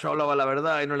espectacular. verdad, yo hablaba la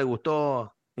verdad y no le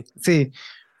gustó. Sí,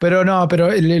 pero no, pero,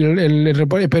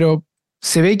 pero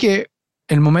se ve que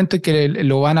el momento en que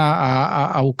lo van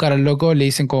a buscar al loco, le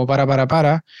dicen como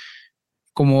para,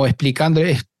 como explicando,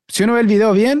 si uno ve el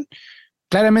video bien,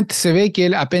 claramente se ve que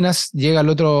él apenas llega al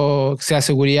otro, sea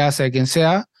seguridad, sea quien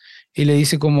sea, y le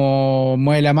dice como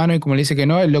mueve la mano y como le dice que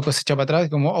no, el loco se echa para atrás,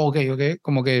 como ok,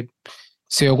 como que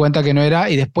se dio cuenta que no era,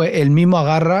 y después él mismo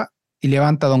agarra y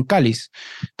levanta a Don Callis.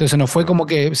 Entonces no fue Ah, como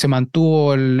que se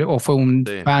mantuvo o fue un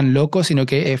sí. fan loco, sino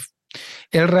que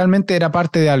él realmente era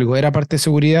parte de algo, era parte de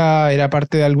seguridad, era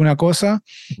parte de alguna cosa,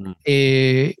 Mm.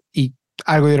 y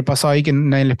algo hubiera pasado ahí que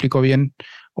nadie le explicó bien,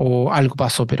 o algo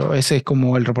pasó, pero ese es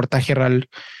como el reportaje real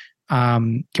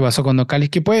que pasó con Don Callis,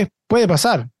 que puede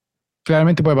pasar,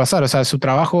 claramente puede pasar. O sea, su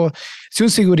trabajo, si un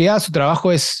seguridad, su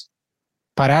trabajo es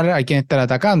parar a quien están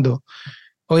atacando.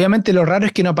 Obviamente lo raro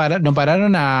es que no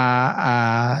pararon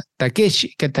a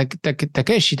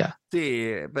Takeshita.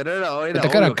 Sí, pero era Atacaron a obvio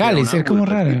que era un Callis, es ángulo. como El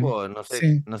raro. tipo,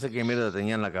 Sí. no sé qué mierda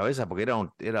tenía en la cabeza, porque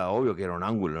era obvio que era un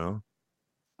ángulo, ¿no?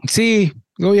 Sí,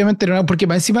 obviamente no, porque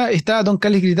encima estaba Don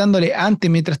Callis gritándole antes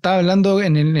mientras estaba hablando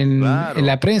en la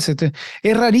Claro, prensa. Entonces,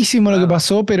 es rarísimo lo que claro.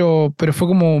 pasó, pero fue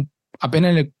como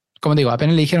como digo,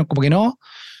 apenas le dijeron como que no,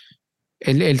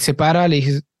 él se para, le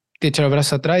dice, te echa los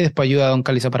brazos atrás y después ayuda a Don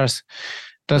Callis a pararse. Sí.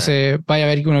 Entonces, vaya a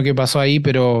ver uno que pasó ahí,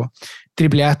 pero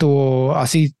Triple A estuvo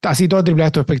así todo Triple A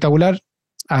estuvo espectacular.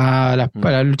 Mm.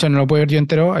 La lucha no lo puedo ver yo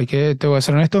entero, tengo que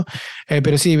ser honesto.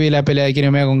 Pero sí vi la pelea de Kenny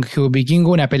Omega con Hugo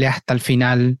Vikingo, una pelea hasta el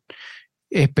final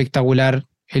espectacular.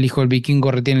 El hijo del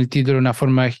Vikingo retiene el título de una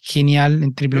forma genial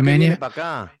en Triple Creo que viene Mania.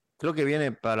 para acá. Creo que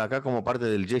viene para acá como parte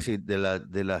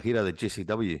de la gira de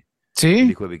JCW, el ¿Sí?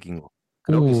 hijo de Vikingo.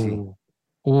 Creo que sí. Uh,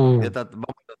 uh, Vamos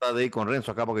a tratar de ir con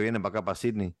Renzo acá porque viene para acá, para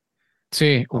Sydney.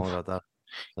 sí, Vamos a tratar.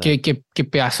 Sí. qué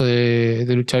pedazo de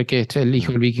luchar que es el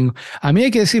hijo Mm. del Vikingo. A mí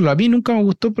hay que decirlo, a mí nunca me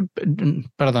gustó,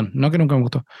 perdón, no que nunca me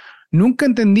gustó. Nunca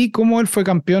entendí cómo él fue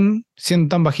campeón siendo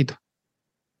tan bajito.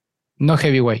 No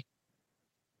heavyweight,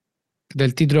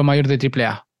 del título mayor de Triple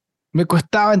A. Me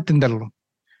costaba entenderlo.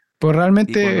 Pues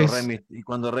realmente Y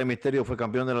cuando Rey Mysterio fue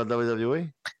campeón de la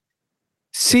WWE,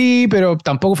 sí, pero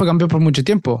tampoco fue campeón por mucho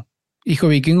tiempo. Hijo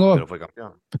Vikingo, pero fue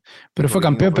campeón. pero Hijo fue Vikingo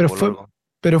campeón, fue por largo.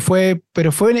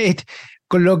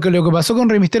 con lo que pasó con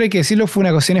Rey Mysterio, hay que decirlo, fue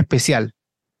una ocasión especial.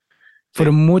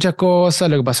 Fueron Sí, muchas cosas,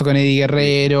 lo que pasó con Eddie sí, sí.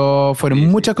 Guerrero, fueron Sí,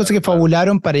 sí, muchas cosas claro, que claro.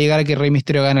 fabularon para llegar a que Rey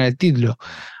Mysterio ganara el título.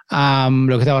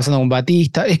 Lo que estaba pasando con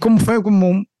Batista, fue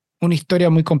como una historia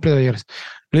muy completa. Digamos.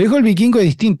 Lo dijo el Vikingo es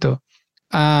distinto.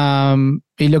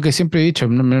 Y lo que siempre he dicho,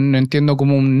 no entiendo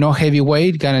cómo un no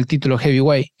heavyweight gana el título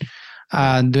heavyweight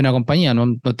Mm. de una compañía,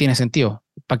 no tiene sentido.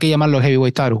 ¿Para qué llamarlo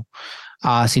heavyweight Taru?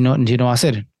 Si no va a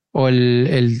ser. O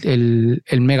el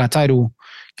Mega Taru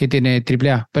que tiene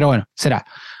AAA. Pero bueno, será.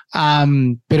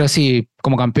 Pero sí,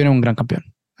 como campeón es un gran campeón.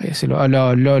 Sí, lo ha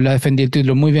defendido el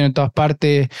título muy bien en todas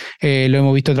partes. Lo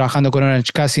hemos visto trabajando con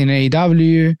Orange Cassidy en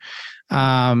AEW.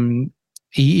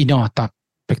 No, está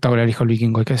espectacular, hijo el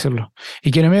vikingo, hay que decirlo. Y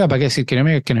Kenny Omega, ¿para qué decir Kenny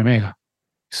Omega? Kenny Omega.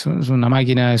 Es una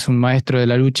máquina, es un maestro de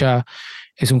la lucha,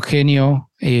 es un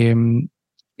genio. Y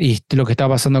lo que está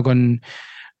pasando con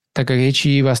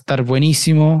Takagi va a estar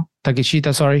buenísimo.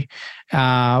 Takeshita, sorry.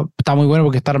 Está muy bueno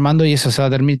porque está armando y eso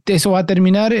va a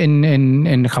terminar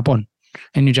en Japón,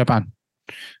 en New Japan.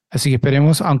 Así que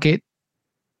esperemos, aunque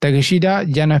Takeshita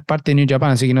ya no es parte de New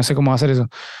Japan, así que no sé cómo va a hacer eso,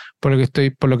 por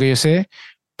lo que yo sé,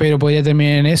 pero podría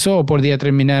terminar en eso o podría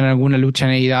terminar en alguna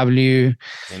lucha en AEW,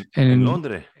 En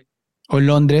Londres. o en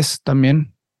Londres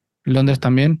también. Londres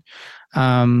también.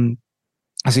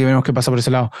 Así que veremos qué pasa por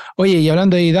ese lado. Oye, y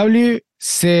hablando de AEW,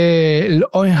 el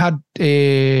Owen Hart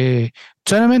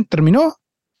Tournament terminó.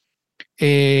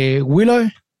 Willow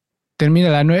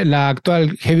termina la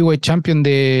actual Heavyweight Champion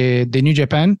de New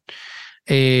Japan.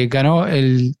 Ganó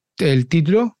el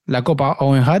título, la Copa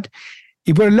Owen Hart.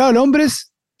 Y por el lado de los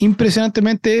hombres,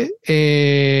 impresionantemente,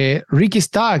 Ricky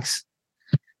Starks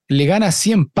le gana a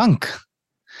CM Punk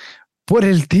por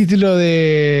el título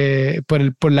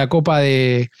por la Copa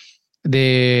del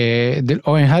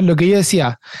Owen Hart. Lo que yo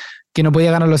decía, que no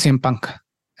podía ganarlo CM Punk,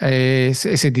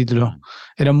 ese título.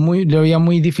 Lo veía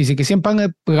muy difícil. Que CM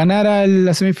Punk ganara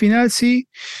la semifinal, sí,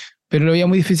 pero lo veía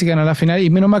muy difícil ganar la final y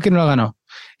menos mal que no lo ganó.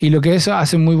 Y lo que eso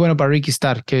hace muy bueno para Ricky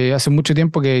Stark, que hace mucho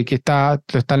tiempo que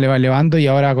lo están elevando y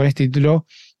ahora con este título,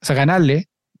 o sea, ganarle,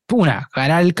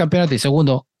 ganar el campeonato y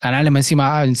segundo, ganarle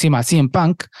encima a CM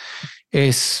Punk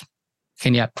es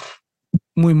genial.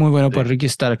 Muy, muy bueno por Ricky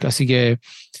Stark. Así que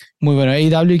muy bueno.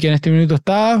 AEW que en este minuto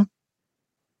está,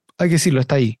 hay que decirlo,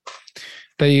 está ahí.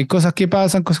 Hay cosas que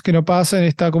pasan, cosas que no pasan,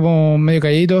 está como medio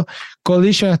calladito.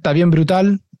 Collision está bien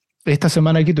brutal. Esta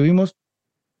semana aquí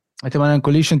esta semana en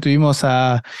Collision tuvimos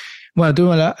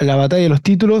tuvimos la batalla de los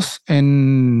títulos, la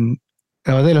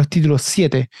batalla de los títulos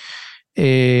 7,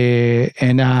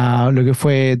 en lo que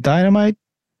fue Dynamite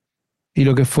y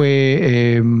lo que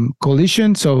fue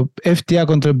Collision. So, FTA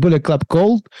contra el Bullet Club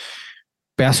Gold.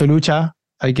 Pedazo de lucha,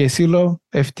 hay que decirlo.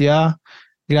 FTA,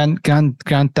 gran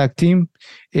tag team.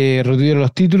 Retuvieron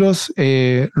los títulos.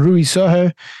 Ruby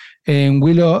Soho en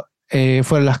Willow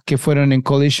fueron las que fueron en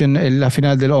Collision en la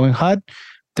final del Owen Hart.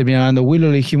 Termina ganando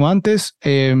Willow, le dijimos antes.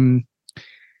 Kingdom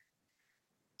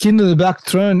of the Black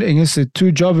Throne en ese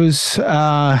Two Jobbers,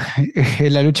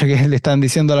 en la lucha que le están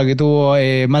diciendo a la que tuvo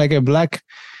Malachi Black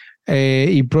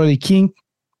y Brody King.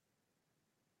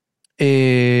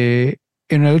 En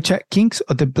una lucha Kings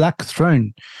of the Black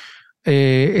Throne.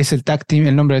 Es el tag team,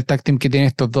 el nombre del tag team que tiene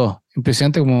estos dos.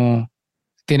 Impresionante como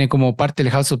tiene como parte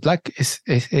del House of Black, es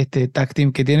este tag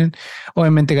team que tienen.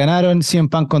 Obviamente ganaron CM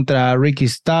Punk contra Ricky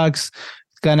Starks,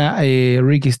 gana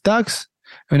Ricky Starks,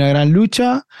 una gran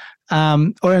lucha.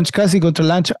 Orange Cassidy contra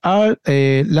Lance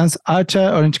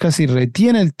Archer. Orange Cassidy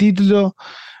retiene el título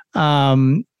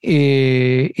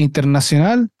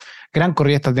internacional. Gran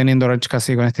corrida está teniendo Orange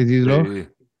Cassidy con este título. Sí.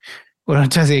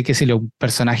 Orange Cassidy, hay que decirlo, un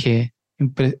personaje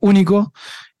único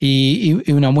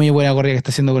y una muy buena corrida que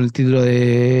está haciendo con el título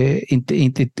de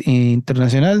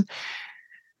internacional.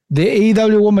 De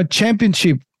AEW Women's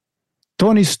Championship,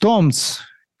 Toni Storms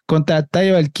contra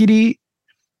Taya Valkyrie.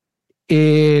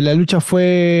 La lucha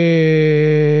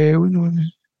fue...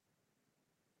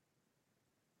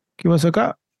 ¿Qué pasó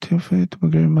acá? ¿Qué pasó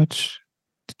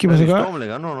acá? Storm le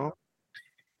ganó, ¿no?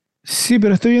 Sí,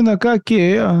 pero estoy viendo acá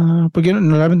que... porque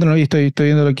normalmente no lo vi, estoy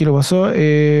viendo aquí lo pasó.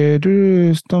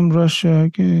 Storm Russia,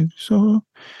 ¿qué pasó?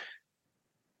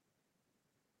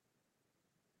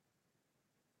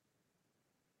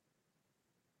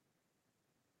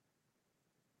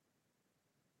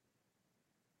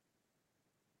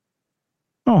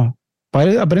 No,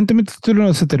 aparentemente el título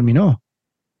no se terminó.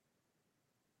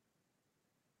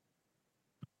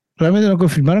 Realmente no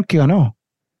confirmaron que ganó.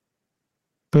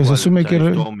 Pero se asume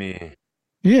que...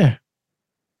 Yeah.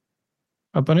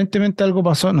 Aparentemente algo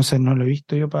pasó, no sé, no lo he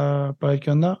visto yo para ver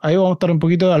qué onda. Ahí vamos a estar un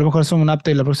poquito, a lo mejor hacemos un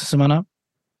update la próxima semana.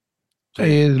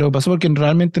 Sí. Lo que pasó porque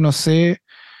realmente no sé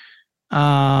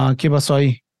qué pasó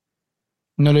ahí.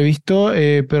 No lo he visto,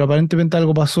 pero aparentemente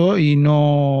algo pasó y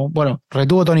no... Bueno,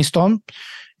 retuvo Toni Storm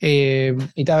y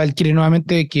estaba Valkyrie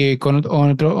nuevamente que con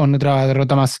otra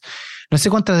derrota más. No sé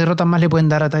cuántas derrotas más le pueden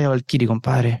dar a Taya Valkyrie,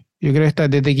 compadre. Yo creo que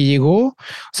desde que llegó, o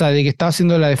sea, desde que estaba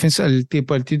haciendo la defensa del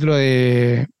título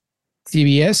de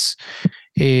CBS,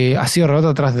 ha sido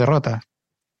derrota tras derrota.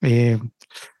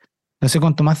 No sé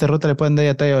cuánto más derrota le pueden dar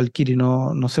a Taya Valkyrie,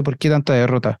 no sé por qué tanta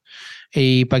derrota.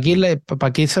 ¿Y para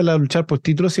qué sale a luchar por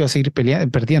títulos si va a seguir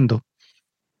perdiendo?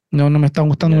 No me está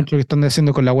gustando Ya. mucho lo que están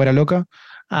haciendo con la güera loca.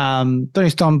 Tony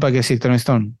Storm, ¿para qué decir? Tony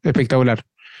Storm, espectacular.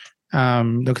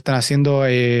 Lo que están haciendo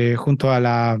junto a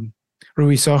la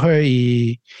Ruby Soho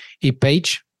y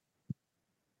Paige,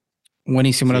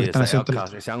 buenísimo lo Sí, que están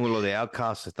haciendo. ese ángulo de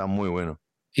Outcast está muy bueno.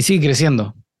 Y sigue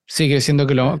creciendo que, Sí. que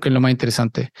es lo más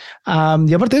interesante.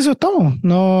 Y aparte de eso, estamos.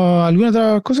 ¿No, alguna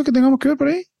otra cosa que tengamos que ver por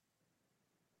ahí?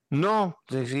 No,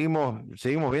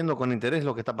 seguimos viendo con interés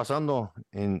lo que está pasando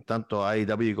en tanto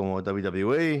AEW como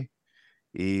WWE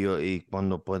y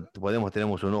cuando podemos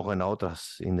tenemos un ojo en las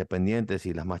otras independientes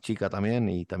y las más chicas también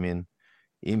y también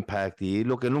Impact y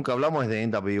lo que nunca hablamos es de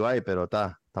NWA, pero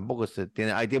tampoco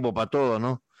hay tiempo para todo,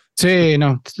 ¿no? Sí,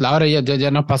 no, la hora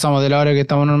ya nos pasamos de la hora que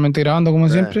estamos normalmente grabando, como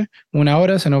Sí. siempre. Una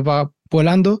hora se nos va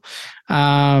volando.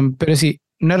 Pero sí,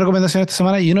 una recomendación esta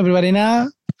semana. Yo no preparé nada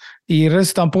y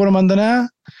Renzo tampoco nos mandó nada.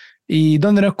 ¿Y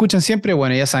dónde nos escuchan siempre?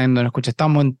 Bueno, ya saben dónde nos escuchan.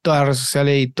 Estamos en todas las redes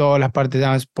sociales y todas las partes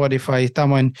de Spotify.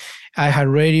 Estamos en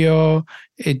iHeartRadio,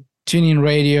 TuneIn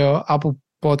Radio, Apple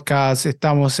Podcasts.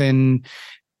 Estamos en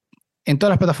todas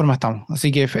las plataformas estamos.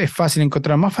 Así que es fácil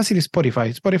encontrar. Más fácil es Spotify.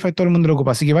 Spotify todo el mundo lo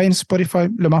ocupa. Así que vayan a Spotify,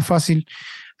 lo más fácil.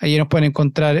 Ahí nos pueden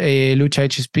encontrar Lucha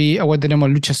HSP. Ahora tenemos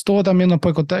Lucha Store también. Nos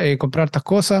pueden comprar estas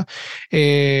cosas.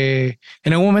 En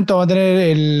algún momento vamos a tener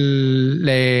el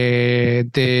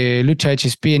de Lucha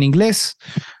HSP en inglés.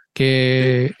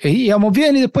 Que íbamos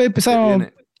bien y después empezamos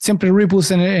siempre repus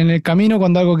en el camino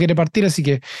cuando algo quiere partir. Así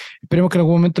que esperemos que en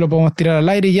algún momento lo podamos tirar al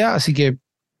aire ya. Así que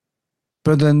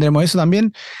pronto tendremos eso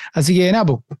también. Así que nada,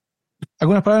 pues,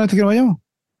 ¿algunas palabras antes que nos vayamos?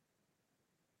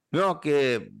 No,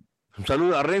 que un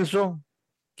saludo a Renzo,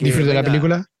 que Disfrute la venga,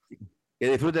 película. que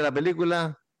disfrute la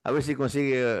película, a ver si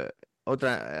consigue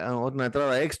otra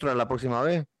entrada extra la próxima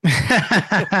vez.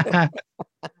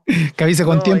 Que avise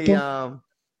con No, tiempo.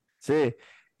 sí,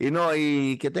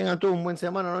 y que tengan todos un buen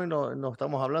semana, ¿no? Y nos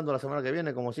estamos hablando la semana que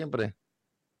viene, como siempre.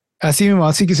 Así mismo,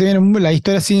 así que se vienen, las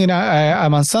historias siguen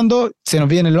avanzando, se nos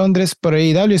viene Londres por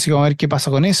AEW, así que vamos a ver qué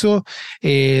pasa con eso.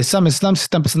 SummerSlam se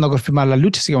está empezando a confirmar las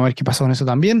luchas, así que vamos a ver qué pasa con eso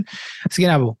también. Así que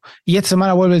nada, y esta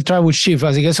semana vuelve el Tribal Shift,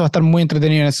 así que eso va a estar muy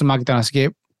entretenido en SmackDown, así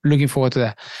que looking forward to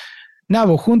that. Nada,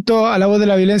 junto a la voz de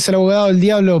la violencia, el abogado del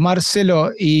diablo,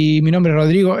 Marcelo y mi nombre es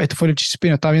Rodrigo, esto fue el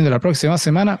Chispino, nos estamos viendo la próxima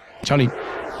semana. Chao.